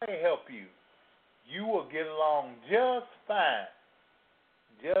while they help you, you will get along just fine.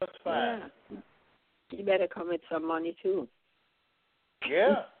 Just fine. Yeah. You better come with some money, too.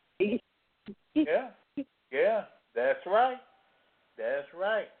 Yeah. Yeah. Yeah. That's right. That's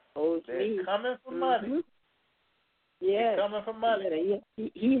right. They're coming for money. Yeah. They're coming for money. Yeah,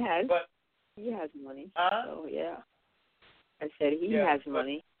 he has. But, he has money. Huh? So, yeah. I said he has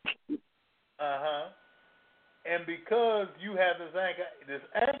money. Uh-huh. And because you have this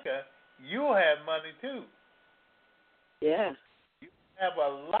anchor, you'll have money, too. Yeah. You have a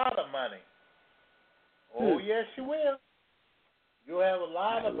lot of money. Oh, yes, you will. You'll have a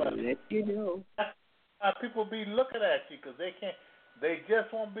lot of money. Let you know. People be looking at you because they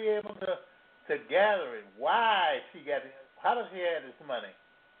just won't be able to gather it. Why she got it? How does she have this money?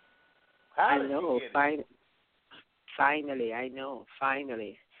 How did she get it? Finally, I know.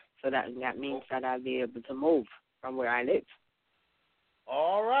 Finally. So that means that I'll be able to move from where I live.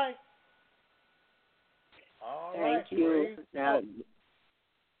 All right. Thank you. Now,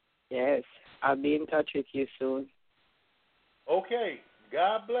 Yes. I'll be in touch with you soon. Okay.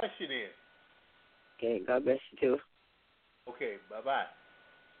 God bless you then. Okay. God bless you too. Okay. Bye-bye.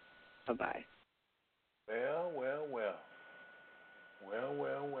 Bye-bye. Well, well, well. Well,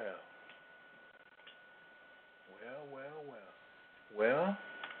 well, well. Well, well, well. Well,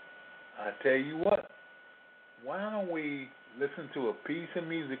 I tell you what. Why don't we listen to a piece of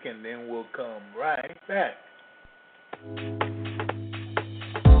music and then we'll come right back.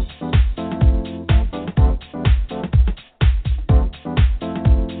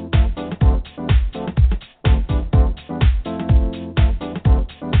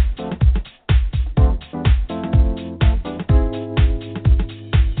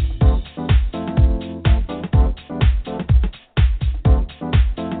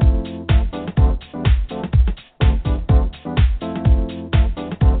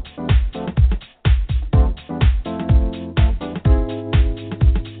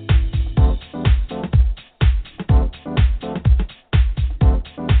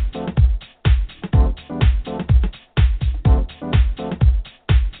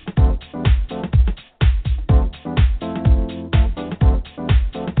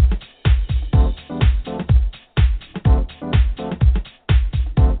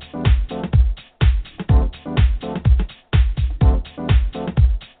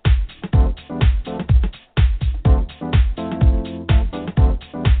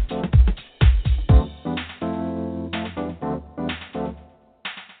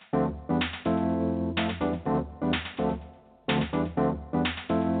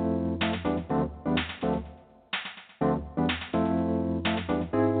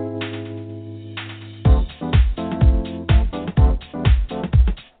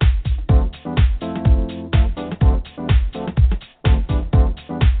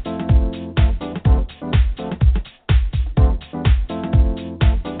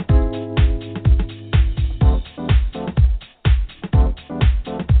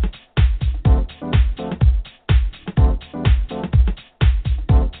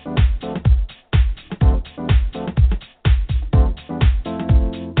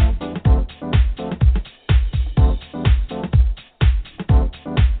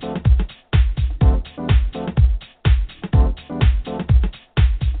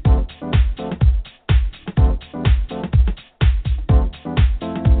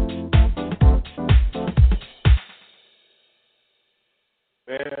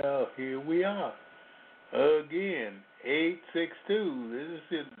 Well, here we are. Again, 862.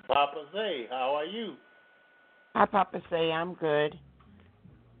 This is Papa Say. How are you? Hi, Papa Say. I'm good.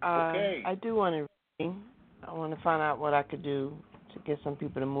 Okay. I do want to read. I want to find out what I could do to get some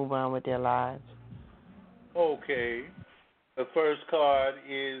people to move on with their lives. Okay. The first card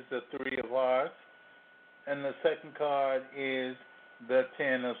is the Three of Hearts, and the second card is the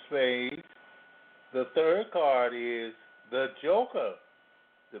Ten of Spades. The third card is the Joker,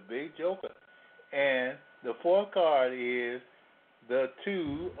 the big Joker. And the fourth card is the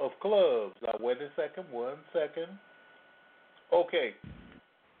Two of Clubs. Now, wait a second, 1 second. Okay.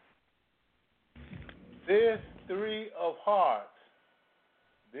 This Three of Hearts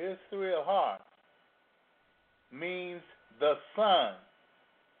means the sun.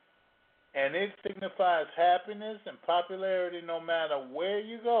 And it signifies happiness and popularity no matter where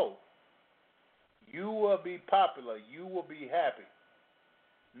you go. You will be popular. You will be happy.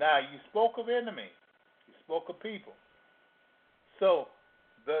 Now, you spoke of enemy. You spoke of people. So,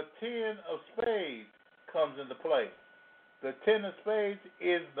 the Ten of Spades comes into play. The Ten of Spades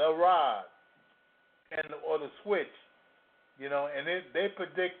is the rod or the switch, and they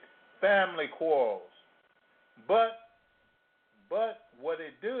predict family quarrels. But what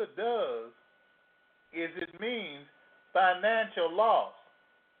it does is it means financial loss,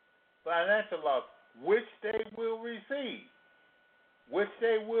 which they will receive,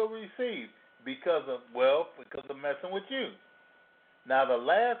 because of messing with you. Now the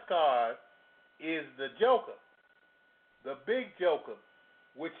last card is the Joker, the big Joker,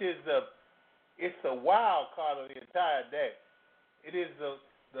 which is it's the wild card of the entire deck. It is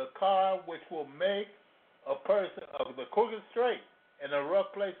the card which will make a person of the crooked straight and a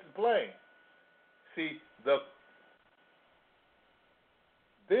rough place to play. See,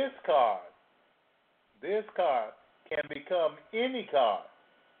 this card can become any card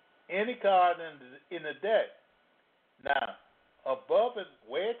in the deck. Now, above it,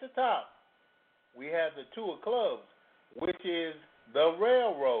 way at the top, we have the Two of Clubs, which is the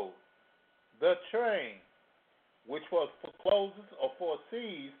railroad, the train, which forecloses or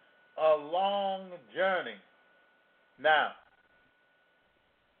foresees a long journey. Now,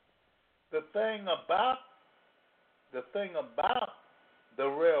 the thing about the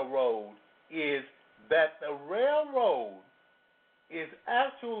railroad is that the railroad is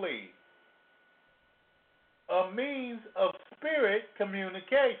actually a means of spirit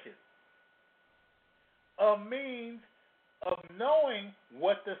communication, a means of knowing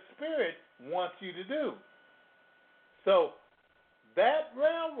what the spirit wants you to do. So that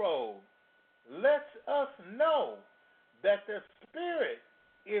railroad lets us know that the spirit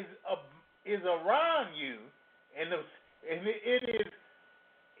is around you, and it is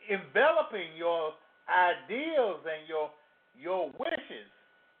enveloping your ideals and your wishes.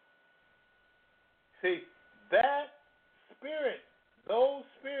 See, that spirit, those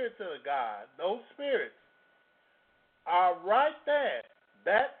spirits of God, those spirits are right there.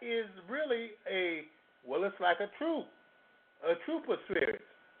 That is really it's like a troop of spirits.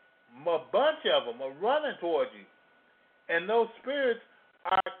 A bunch of them are running towards you. And those spirits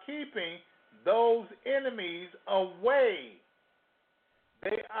are keeping those enemies away.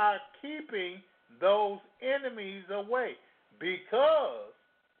 They are keeping those enemies away because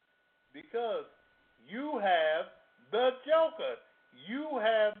you have the Joker. You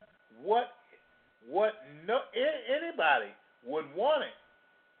have what anybody would want it,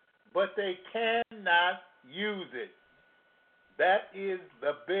 but they cannot use it. That is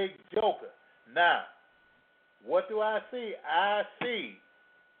the big Joker. Now, what do I see? I see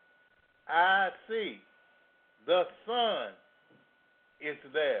the sun is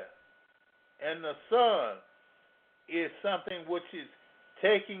there. And the sun is something which is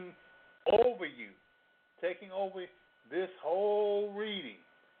taking over you, taking over this whole reading.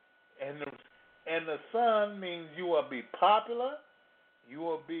 And the sun means you will be popular, you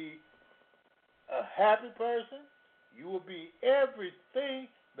will be a happy person, you will be everything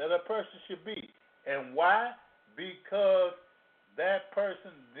that a person should be. And why? Because that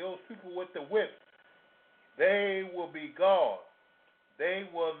person, those people with the whip, they will be gone. They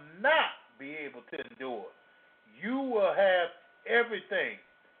will not be able to endure. You will have everything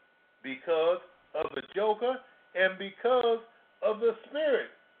because of the Joker and because of the spirit,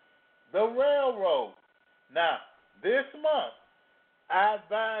 the railroad. Now, this month, I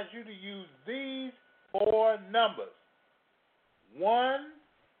advise you to use these 4 numbers: 1,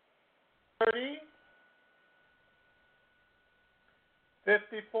 30,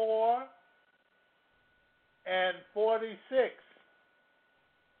 54, and 46.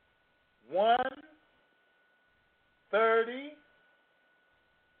 1, 30,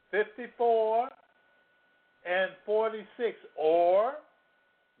 54, and 46, or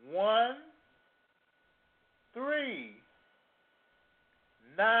 1, 3,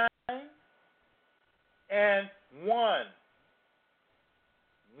 9, and 1.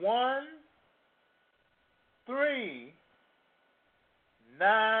 1, 3,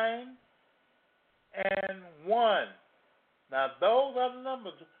 9, and 1. Now, those are the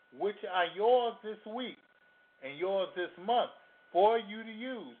numbers which are yours this week and yours this month for you to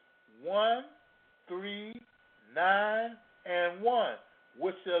use. 1, 3, 9, and 1,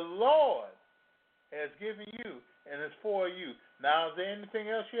 which the Lord has given you and is for you. Now, is there anything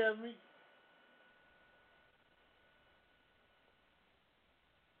else you have me?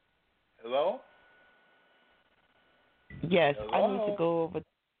 Hello? Yes, Hello? I need to go over.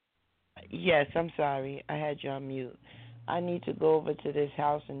 Yes, I'm sorry. I had you on mute. I need to go over to this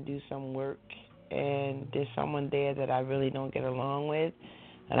house and do some work, and there's someone there that I really don't get along with,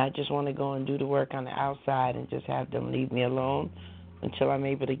 and I just want to go and do the work on the outside and just have them leave me alone until I'm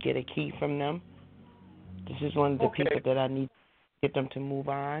able to get a key from them. This is one of the people that I need to get them to move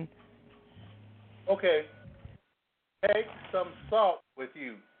on. Okay. Take some salt with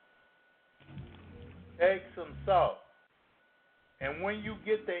you. Take some salt. And when you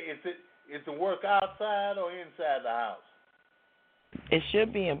get there, is the work outside or inside the house? It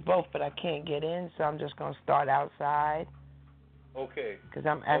should be in both, but I can't get in, so I'm just going to start outside. Okay. Because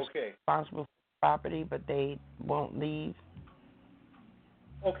I'm actually responsible for the property, but they won't leave.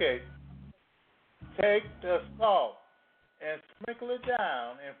 Okay. Take the salt and sprinkle it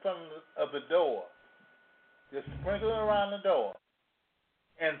down in front of the door. Just sprinkle it around the door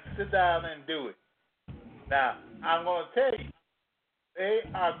and sit down and do it. Now, I'm going to tell you, they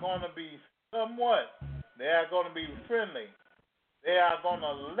are going to be they are going to be friendly. They are going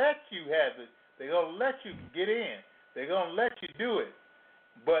to let you have it. They're going to let you get in. They're going to let you do it.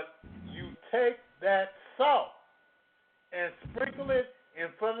 But you take that salt and sprinkle it in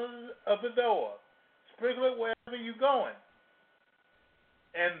front of the door. Sprinkle it wherever you're going.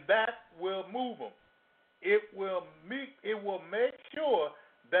 And that will move them. It will make sure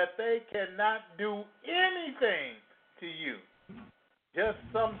that they cannot do anything to you. Just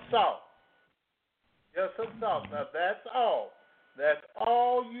some salt. Just some salt. Now, that's all. That's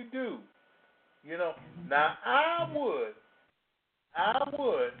all you do. You know. Now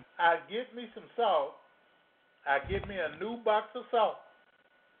I'd get me some salt. I'd get me a new box of salt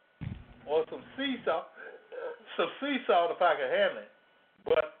or some sea salt if I could handle it.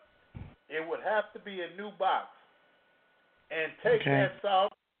 But it would have to be a new box. And take that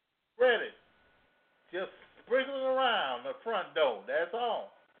salt, spread it. Just sprinkle it around the front door. That's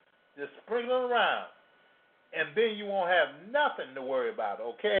all. Just sprinkle it around. And then you won't have nothing to worry about,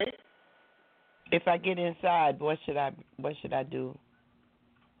 okay? If I get inside, what should I do?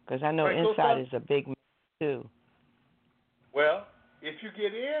 Because I know Sprinkle inside is a big mess too. Well, if you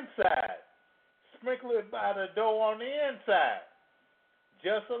get inside, sprinkle it by the door on the inside.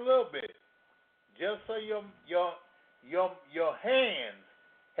 Just a little bit. Just so your hands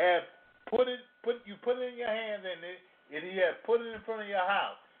have put it in your hands and you have put it in front of your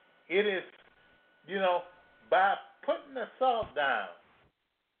house. It is, by putting the salt down,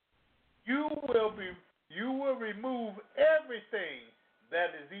 you will remove everything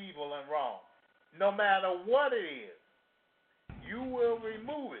that is evil and wrong. No matter what it is, you will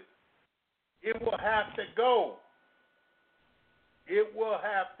remove it. It will have to go. It will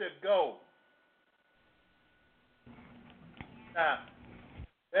have to go. Now,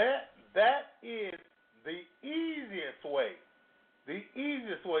 that is the easiest way. The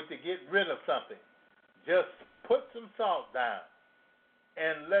easiest way to get rid of something. Just put some salt down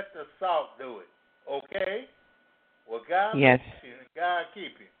and let the salt do it. Okay? Well, God bless you and God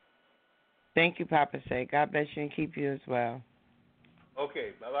keep you. Thank you, Papa Say. God bless you and keep you as well.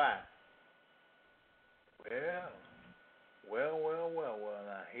 Okay, bye-bye. Well.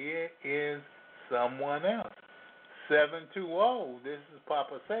 Now, here is someone else. 720. This is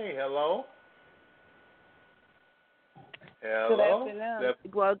Papa Say. Hello. Hello. Good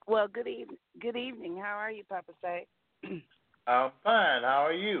afternoon. Well, good evening. Good evening. How are you, Papa Say? I'm fine. How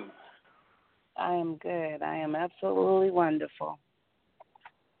are you? I am good. I am absolutely wonderful.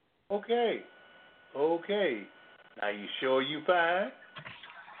 Okay. Now, you sure you fine?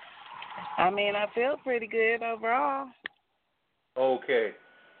 I mean, I feel pretty good overall. Okay.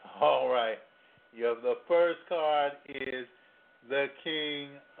 All right. The first card is the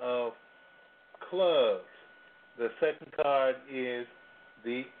King of Clubs. The second card is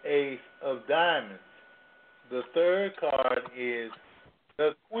the Ace of Diamonds. The third card is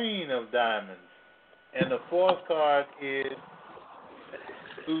the Queen of Diamonds. And the fourth card is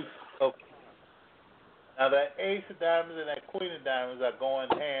Deuce of Clubs. Now, that Ace of Diamonds and that Queen of Diamonds are going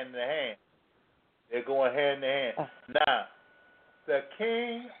hand in hand. They're going hand in hand. Now, the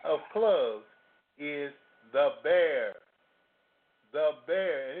King of Clubs is the bear. The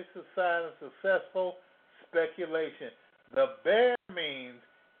bear. It's a sign of successful speculation. The bear means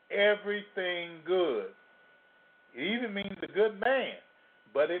everything good. It even means a good man,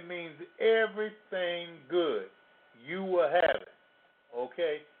 but it means everything good. You will have it.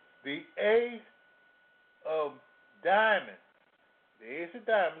 Okay? The Ace of Diamonds. The Ace of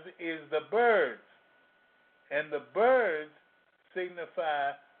Diamonds is the birds. And the birds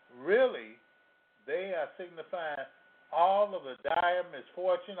signify, really, they are signifying all of the dire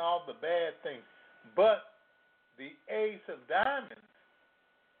misfortune, all the bad things. But the Ace of Diamonds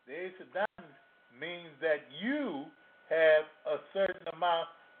means that you have a certain amount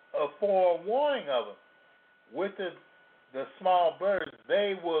of forewarning of them. With the small birds,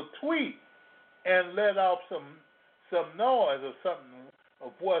 they will tweet and let off some noise of something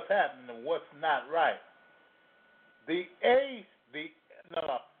of what's happening and what's not right. The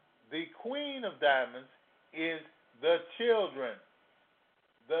Queen of Diamonds is the children.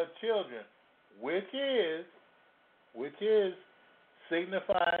 The children, which is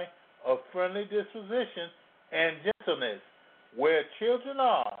signifying a friendly disposition and gentleness. Where children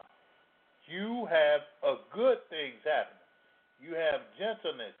are, you have a good things happening. You have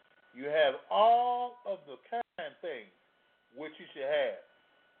gentleness. You have all of the kind things which you should have.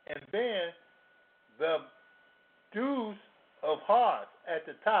 And then the Deuce of Hearts at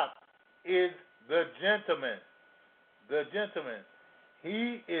the top is the gentleman. The gentleman.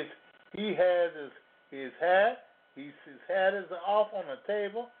 He has his hat. His hat is off on the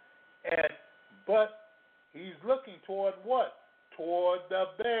table, but he's looking toward what? Toward the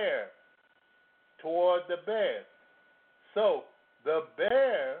bear. Toward the bear. So the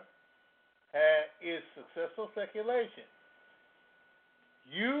bear is successful speculation.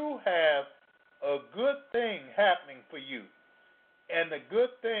 You have a good thing happening for you, and the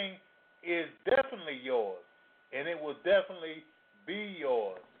good thing is definitely yours, and it will definitely be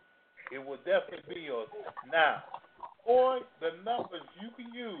yours. It will definitely be yours. Now, for the numbers you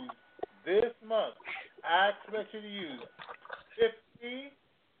can use this month, I expect you to use 50,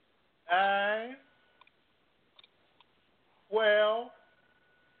 9, 12,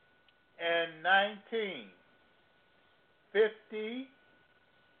 and 19. 50,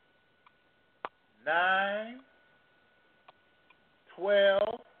 9,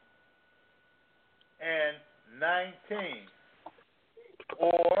 12, and 19.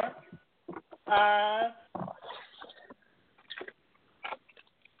 Or 5,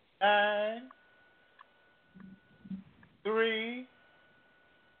 9, 3,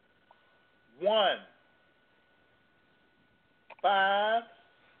 1. 5,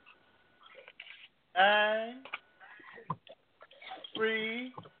 9,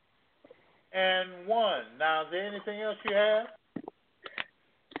 3, and 1. Now, is there anything else you have?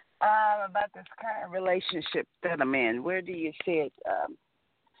 About this current relationship that I'm in, where do you see it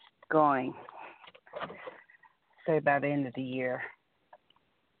going? Say by the end of the year.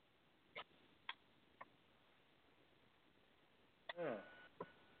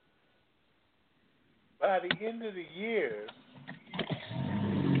 By the end of the year,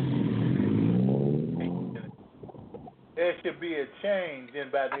 there should be a change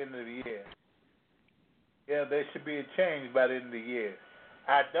by the end of the year. Yeah, there should be a change by the end of the year.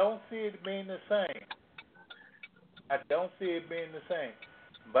 I don't see it being the same. By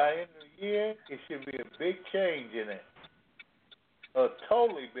the end of the year, it should be a big change in it. A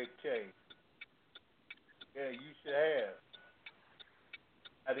totally big change. Yeah, you should have.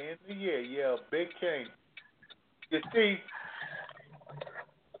 By the end of the year, yeah, a big change. You see,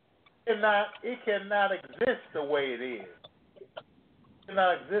 it cannot exist the way it is. It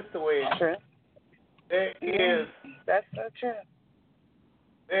cannot exist the way it is. True. That's so true.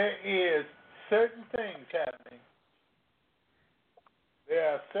 There is certain things happening.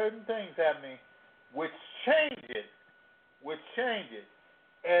 There are certain things happening which change it,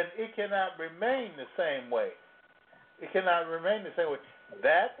 and it cannot remain the same way. It cannot remain the same way.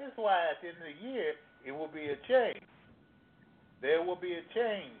 That is why at the end of the year, it will be a change. There will be a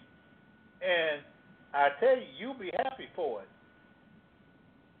change. And I tell you, you'll be happy for it.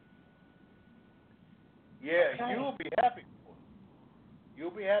 Yeah, okay. You'll be happy for it.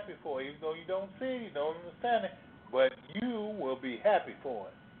 You'll be happy for it. Even though you don't see it, you don't understand it, but you will be happy for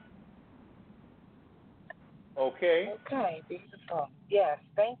it. Okay? Okay, beautiful. Yes,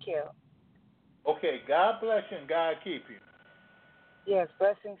 thank you. Okay, God bless you and God keep you. Yes,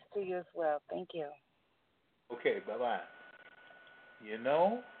 blessings to you as well. Thank you. Okay, bye-bye. You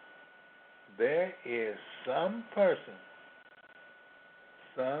know, there is some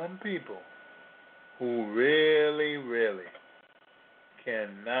people who really, really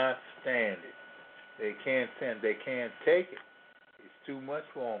cannot stand it. They can't take it. It's too much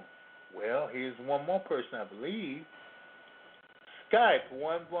for them. Well, here's one more person, I believe. Skype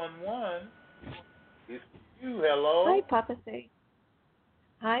 111. It's you. Hello. Hi, Papa Say.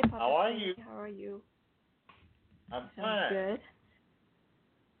 Hi, Papa. How are you? How are you? I'm fine. Good.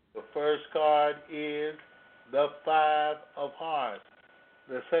 The first card is the 5 of Hearts.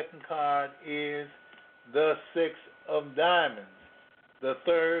 The second card is the 6 of Diamonds. The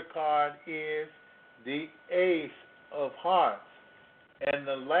third card is the Ace of Hearts. And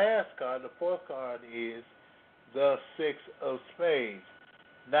the last card, the fourth card, is the 6 of Spades.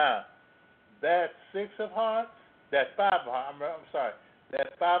 Now, that 6 of Hearts, that 5 of Hearts,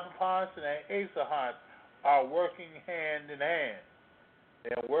 that 5 of Hearts and that Ace of Hearts are working hand in hand.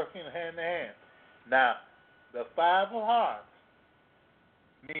 They're working hand in hand. Now, the 5 of Hearts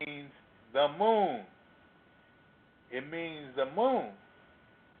means the moon. It means the moon.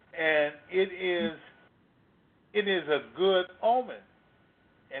 And it is a good omen.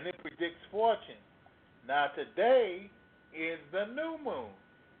 And it predicts fortune. Now, today is the new moon.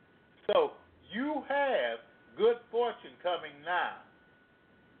 So, you have good fortune coming now.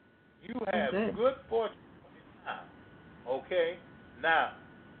 You have good fortune coming now. Okay? Now,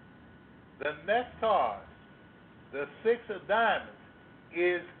 the next card, the 6 of Diamonds,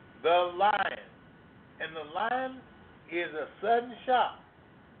 is the Lion. And the Lion is a sudden shock.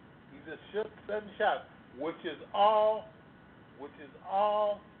 He's a sudden shock, which is all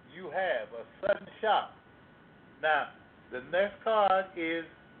you have, a sudden shock. Now, the next card is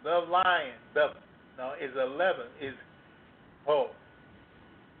the Lion. Is 11.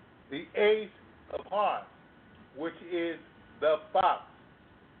 The Ace of Hearts, which is the Fox.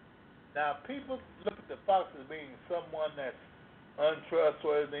 Now, people look at the Fox as being someone that's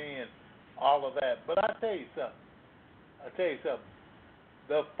untrustworthy and all of that. But I'll tell you something.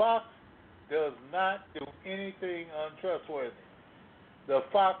 The Fox does not do anything untrustworthy. The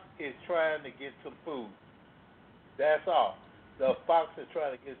Fox is trying to get some food. That's all. The Fox is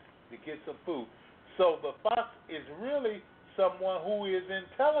trying to get some food. So the Fox is really someone who is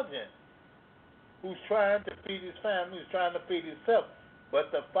intelligent, who's trying to feed his family, who's trying to feed himself.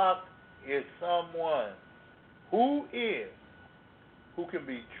 But the fox is someone who can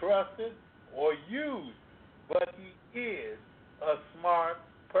be trusted or used, but he is a smart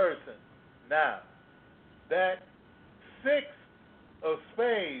person. Now, that 6 of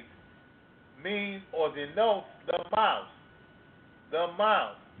spades means or denotes the mouse. The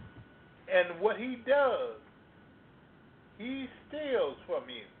mouse. And what he does, he steals from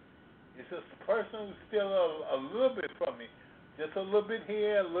you. It's a person who steals a little bit from you. Just a little bit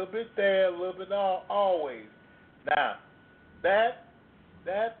here, a little bit there, a little bit always. Now, that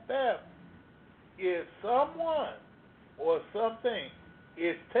theft is someone or something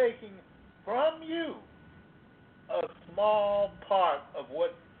is taking from you a small part of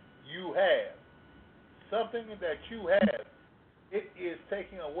what you have. Something that you have, it is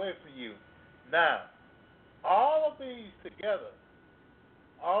taking away from you. Now, all of these together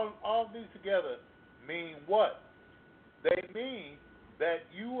mean what? They mean that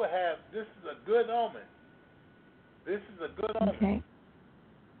you will have, this is a good omen. This is a good omen. Okay.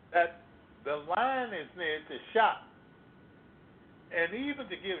 That the line is near to shock. And even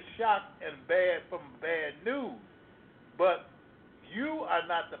to give shock and bad news. But you are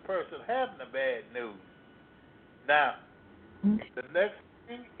not the person having the bad news. Now, the next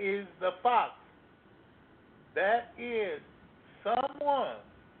thing is the fox. That is someone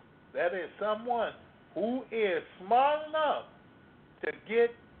who is smart enough to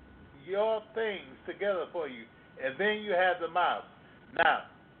get your things together for you. And then you have the mouse. Now,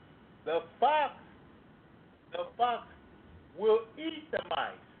 the fox will eat the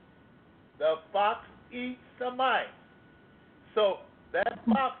mice. The fox eats the mice. So that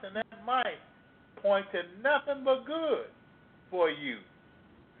fox and that mice point to nothing but good for you.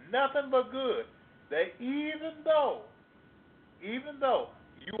 Nothing but good. That even though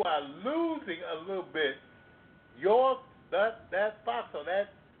you are losing a little bit, that fox or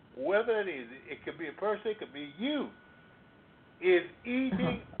that whether it is, it could be a person, it could be you, is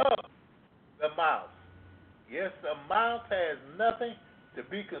eating up the mouse. Yes, the mouse has nothing to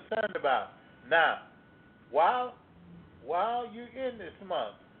be concerned about. Now, while you're in this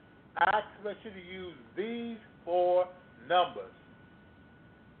month, I expect you to use these 4 numbers.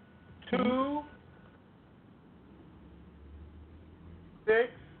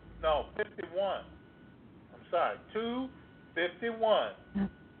 51. I'm sorry, 2, 51,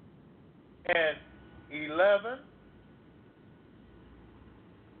 and 11,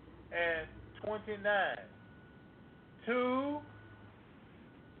 and 29. 2,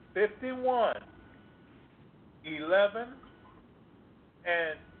 51, 11,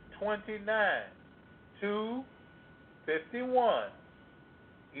 and 29. 2, 51,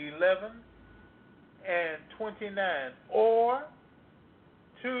 11, and 29. Or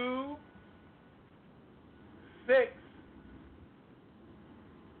 2, 6,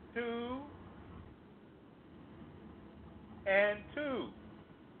 2, and 2.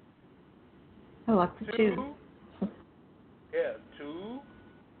 I like the 2. Yeah, 2,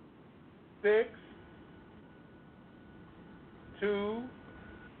 6, 2,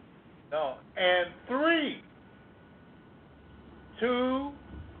 no, and 3. 2,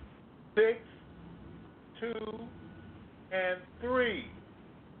 6, 2, and 3.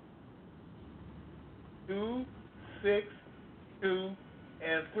 2, 6, 2,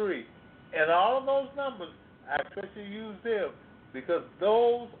 and 3. And all of those numbers, I expect you to use them because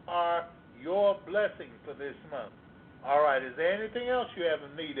those are your blessings for this month. All right, is there anything else you have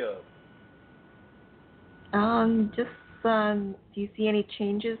in need of? Do you see any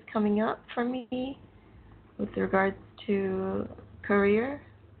changes coming up for me with regards to career?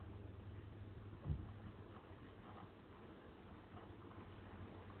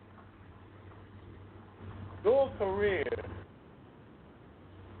 Your career,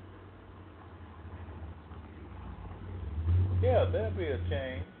 yeah, there'll be a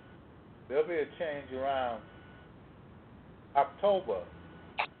change. There'll be a change around October.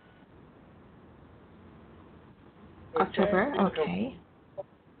 October, okay.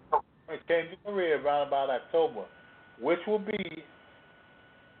 Change your career around about October, which will be,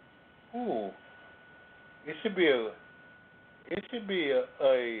 it should be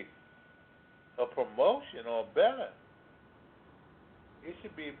a promotion or better. It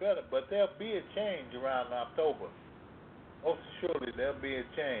should be better, but there'll be a change around October. Most surely there'll be a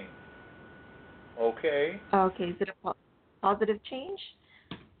change. Okay? Okay, is it a positive change?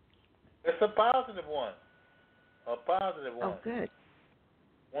 It's a positive one. A positive one. Oh, good.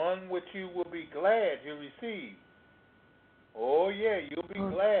 One which you will be glad you received. Oh, yeah, you'll be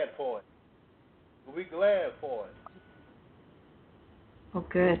glad for it. You'll be glad for it. Oh,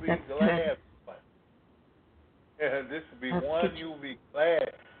 good. You'll be That's glad. good. This will be That's one good. you'll be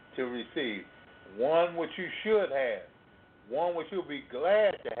glad to receive. One which you should have. One which you'll be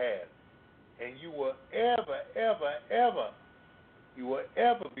glad to have. And you will ever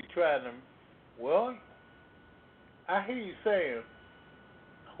be trying to, well, I hear you saying,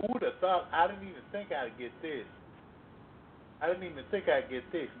 who would have thought, I didn't even think I'd get this. I didn't even think I'd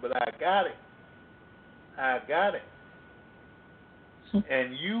get this, but I got it. I got it.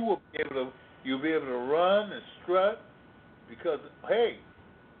 And you'll be able to run and strut because, hey,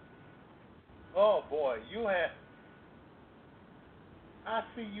 oh boy, I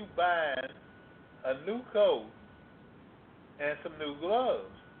see you buying a new coat and some new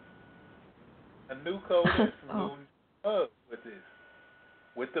gloves. A new coat and some new gloves with this.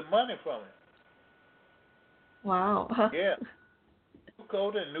 With the money from it. Wow. Yeah. New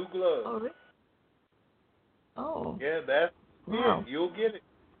coat and new gloves. Oh, really? Oh. Yeah, that's wow. it. You'll get it.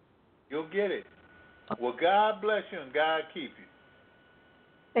 You'll get it. Well, God bless you and God keep you.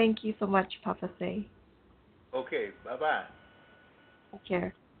 Thank you so much, Papa Say. Okay, bye-bye. Take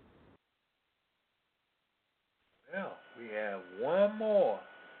care. Well, we have one more.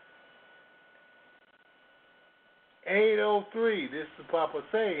 803, this is Papa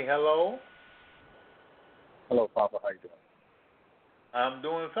Say. Hello. Hello, Papa. How you doing? I'm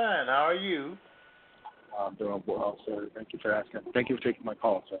doing fine. How are you? I'm doing well, sir. Thank you for asking. Thank you for taking my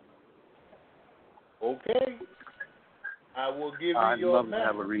call, sir. Okay. I will give you I'd your love number. to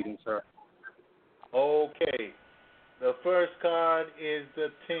have a reading, sir. Okay. The first card is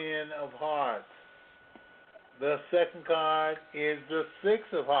the 10 of Hearts. The second card is the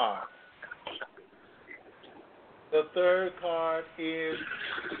 6 of Hearts. The third card is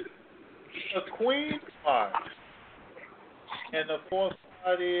the Queen of Hearts. And the fourth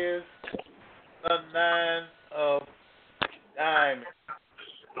card is the 9 of Diamonds.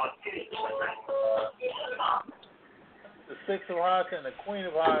 The 6 of Hearts and the Queen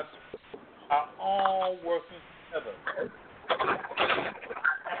of Hearts are all working together.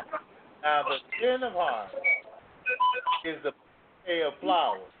 Now, the 10 of Hearts is the bouquet of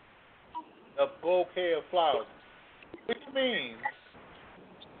flowers. The bouquet of flowers, which means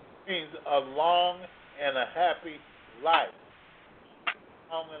a long and a happy life.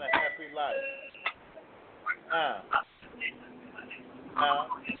 Long and a happy life. Now,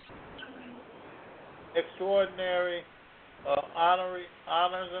 extraordinary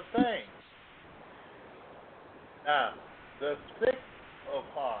honors and things. Now, the 6 of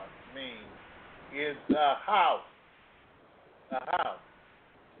Hearts is the house. The house.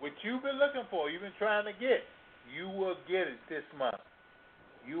 What you've been looking for, you've been trying to get, you will get it this month.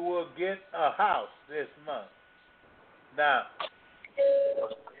 You will get a house this month. Now,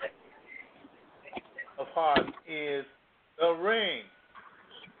 of Hearts is the ring.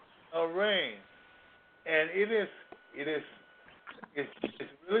 A ring. And it's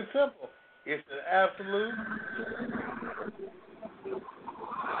really simple. It's an absolute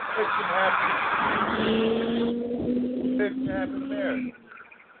happy marriage.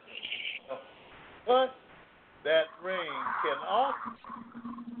 But that ring can also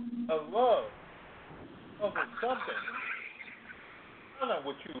a love of something. I don't know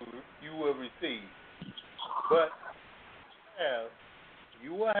what you will receive, but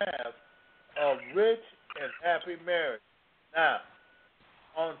you will have a rich and happy marriage. Now,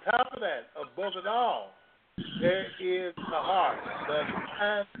 on top of that, above it all, there is the heart. The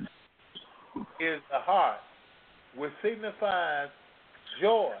sign is the heart, which signifies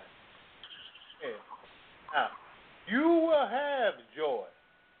joy. Yeah. Now, you will have joy.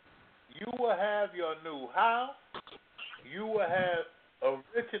 You will have your new house. You will have a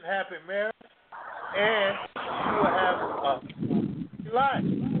rich and happy marriage. And you will have a life.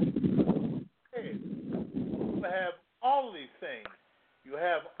 Yeah. You will have all these things. You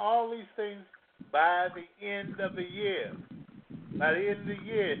have all these things by the end of the year. By the end of the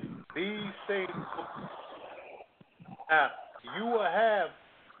year, these things. Now, you will have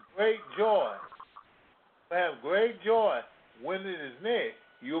great joy. You will have great joy when it is near.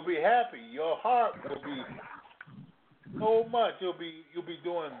 You'll be happy. Your heart will be so much. You'll be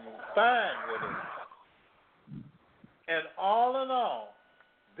doing fine with it. And all in all,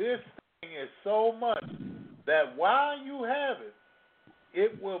 this thing is so much that while you have it,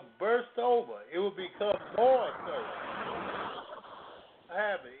 it will burst over. It will become more so.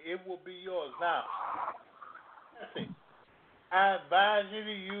 Have it. It will be yours. Now, I advise you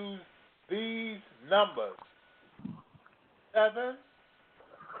to use these numbers. 7,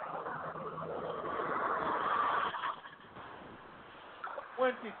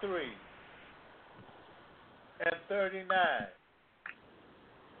 23, and 39.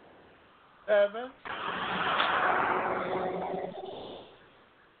 7,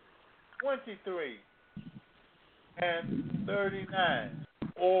 23, and 39.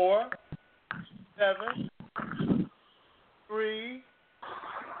 Or 7, 3,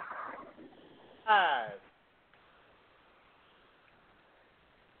 5,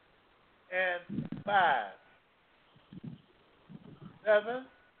 and 5. 7,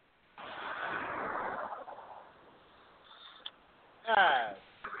 5,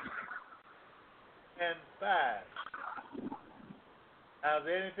 and 5. Now, is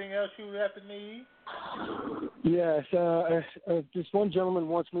there anything else you have to need? Yes. This one gentleman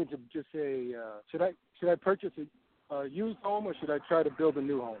wants me to just say, should I purchase a used home or should I try to build a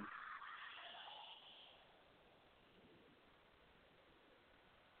new home?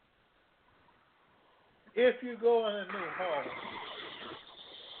 If you go in a new home,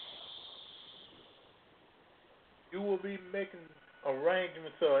 you will be making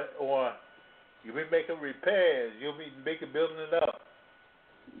arrangements or you'll be making repairs. You'll be building it up.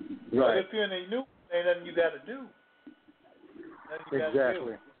 Right. But if you're in a new, ain't nothing you got to do.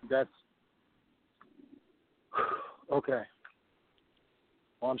 Exactly. That's okay.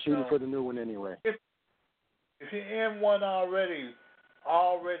 Well, I'm shooting for the new one anyway. If you're in one already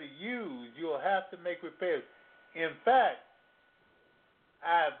used, you'll have to make repairs. In fact,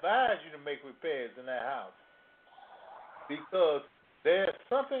 I advise you to make repairs in that house because there's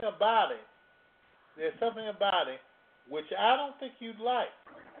something about it. There's something about it which I don't think you'd like.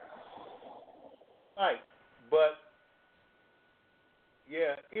 But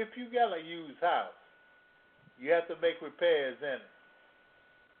yeah, if you got a used house, you have to make repairs in it.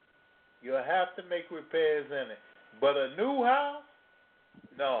 You'll have to make repairs in it. But a new house,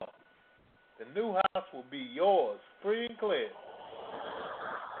 no. The new house will be yours, free and clear.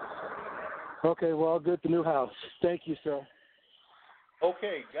 Okay, well, I'll get the new house. Thank you, sir.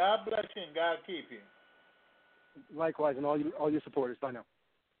 Okay, God bless you and God keep you. Likewise, and all your supporters. Bye now.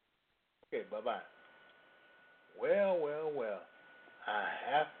 Okay, bye-bye. Well. I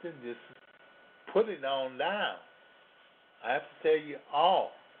have to just put it on down. I have to tell you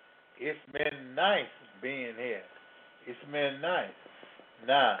all, it's been nice being here. It's been nice.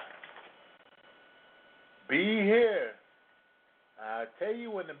 Now, be here. I tell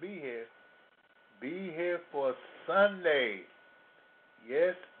you when to be here. Be here for Sunday.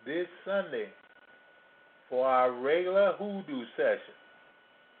 Yes, this Sunday for our regular hoodoo session.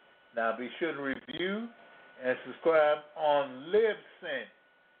 Now, be sure to review and subscribe on Libsyn,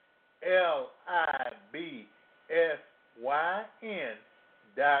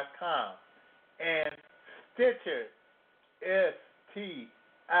 LIBSYN.com, and Stitcher,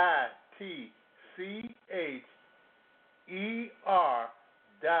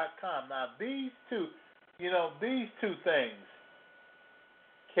 STITCHER.com. Now, these two things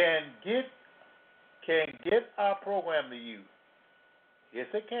can get our program to you. Yes,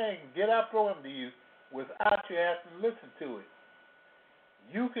 it can get our program to you without you having to listen to it.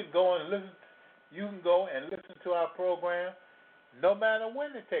 You can go and listen to our program no matter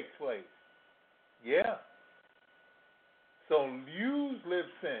when it takes place. Yeah. So use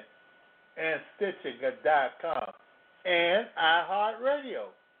Libsyn and Stitcher.com and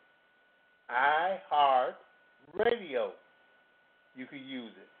iHeartRadio. iHeartRadio. You can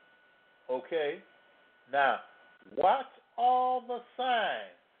use it. Okay? Now, watch all the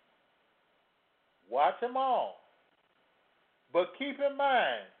signs. Watch them all. But keep in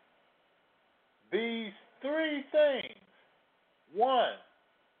mind these three things. 1,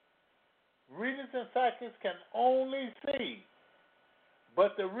 readers and psychics can only see,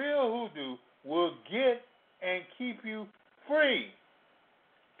 but the real hoodoo will get and keep you free.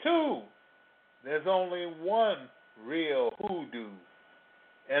 2, there's only one real hoodoo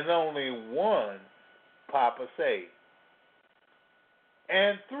and only one Papa Say.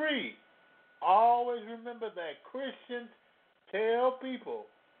 And 3, always remember that Christians tell people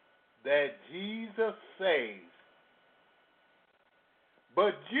that Jesus saves.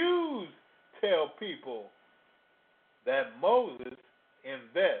 But Jews tell people that Moses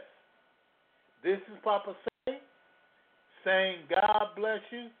invests. This is Papa Say saying God bless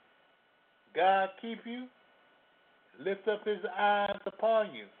you, God keep you, lift up his eyes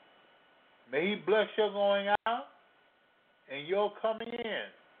upon you. May he bless your going out and your coming in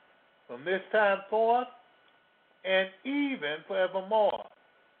from this time forth and even forevermore.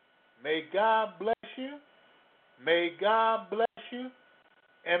 May God bless you, may God bless you,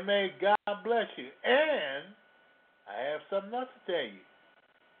 and may God bless you. And I have something else to tell you.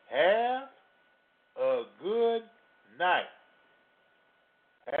 Have a good night.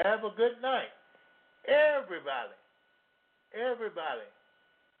 Have a good night. Everybody,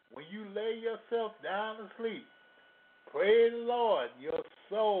 when you lay yourself down to sleep, pray the Lord your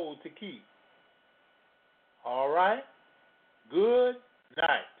soul to keep. All right? Good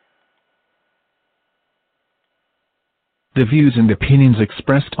night. The views and opinions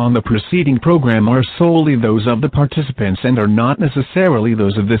expressed on the preceding program are solely those of the participants and are not necessarily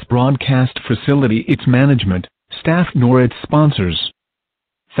those of this broadcast facility, its management, staff, nor its sponsors.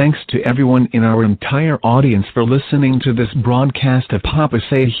 Thanks to everyone in our entire audience for listening to this broadcast of Papa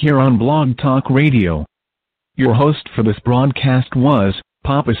Say here on Blog Talk Radio. Your host for this broadcast was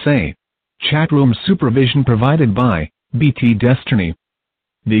Papa Say. Chatroom supervision provided by BT Destiny.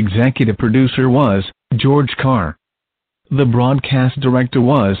 The executive producer was George Carr. The broadcast director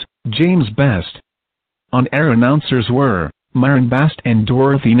was James Best. On-air announcers were Myron Bast and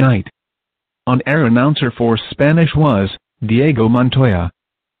Dorothy Knight. On-air announcer for Spanish was Diego Montoya.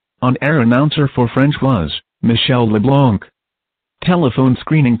 On-air announcer for French was Michelle LeBlanc. Telephone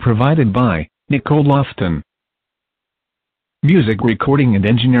screening provided by Nicole Lofton. Music recording and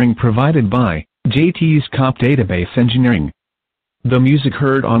engineering provided by JT's Cop Database Engineering. The music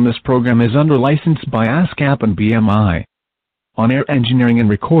heard on this program is under license by ASCAP and BMI. On-air engineering and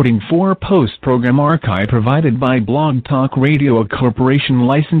recording for post-program archive provided by Blog Talk Radio, a corporation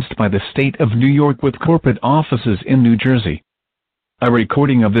licensed by the state of New York with corporate offices in New Jersey. A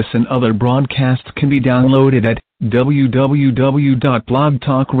recording of this and other broadcasts can be downloaded at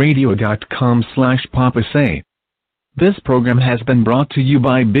www.blogtalkradio.com/papasay. This program has been brought to you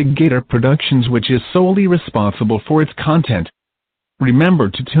by Big Gator Productions, which is solely responsible for its content. Remember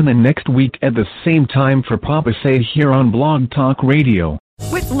to tune in next week at the same time for Papa Say here on Blog Talk Radio.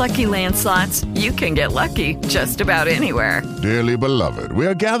 With Lucky Land Slots, you can get lucky just about anywhere. Dearly beloved, we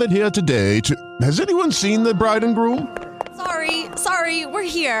are gathered here today to... Has anyone seen the bride and groom? Sorry, we're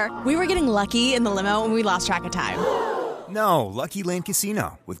here. We were getting lucky in the limo and we lost track of time. No, Lucky Land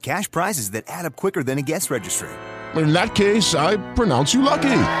Casino, with cash prizes that add up quicker than a guest registry. In that case, I pronounce you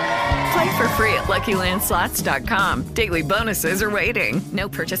lucky. Play for free at LuckyLandSlots.com. Daily bonuses are waiting. No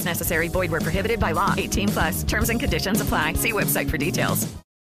purchase necessary. Void where prohibited by law. 18+. Terms and conditions apply. See website for details.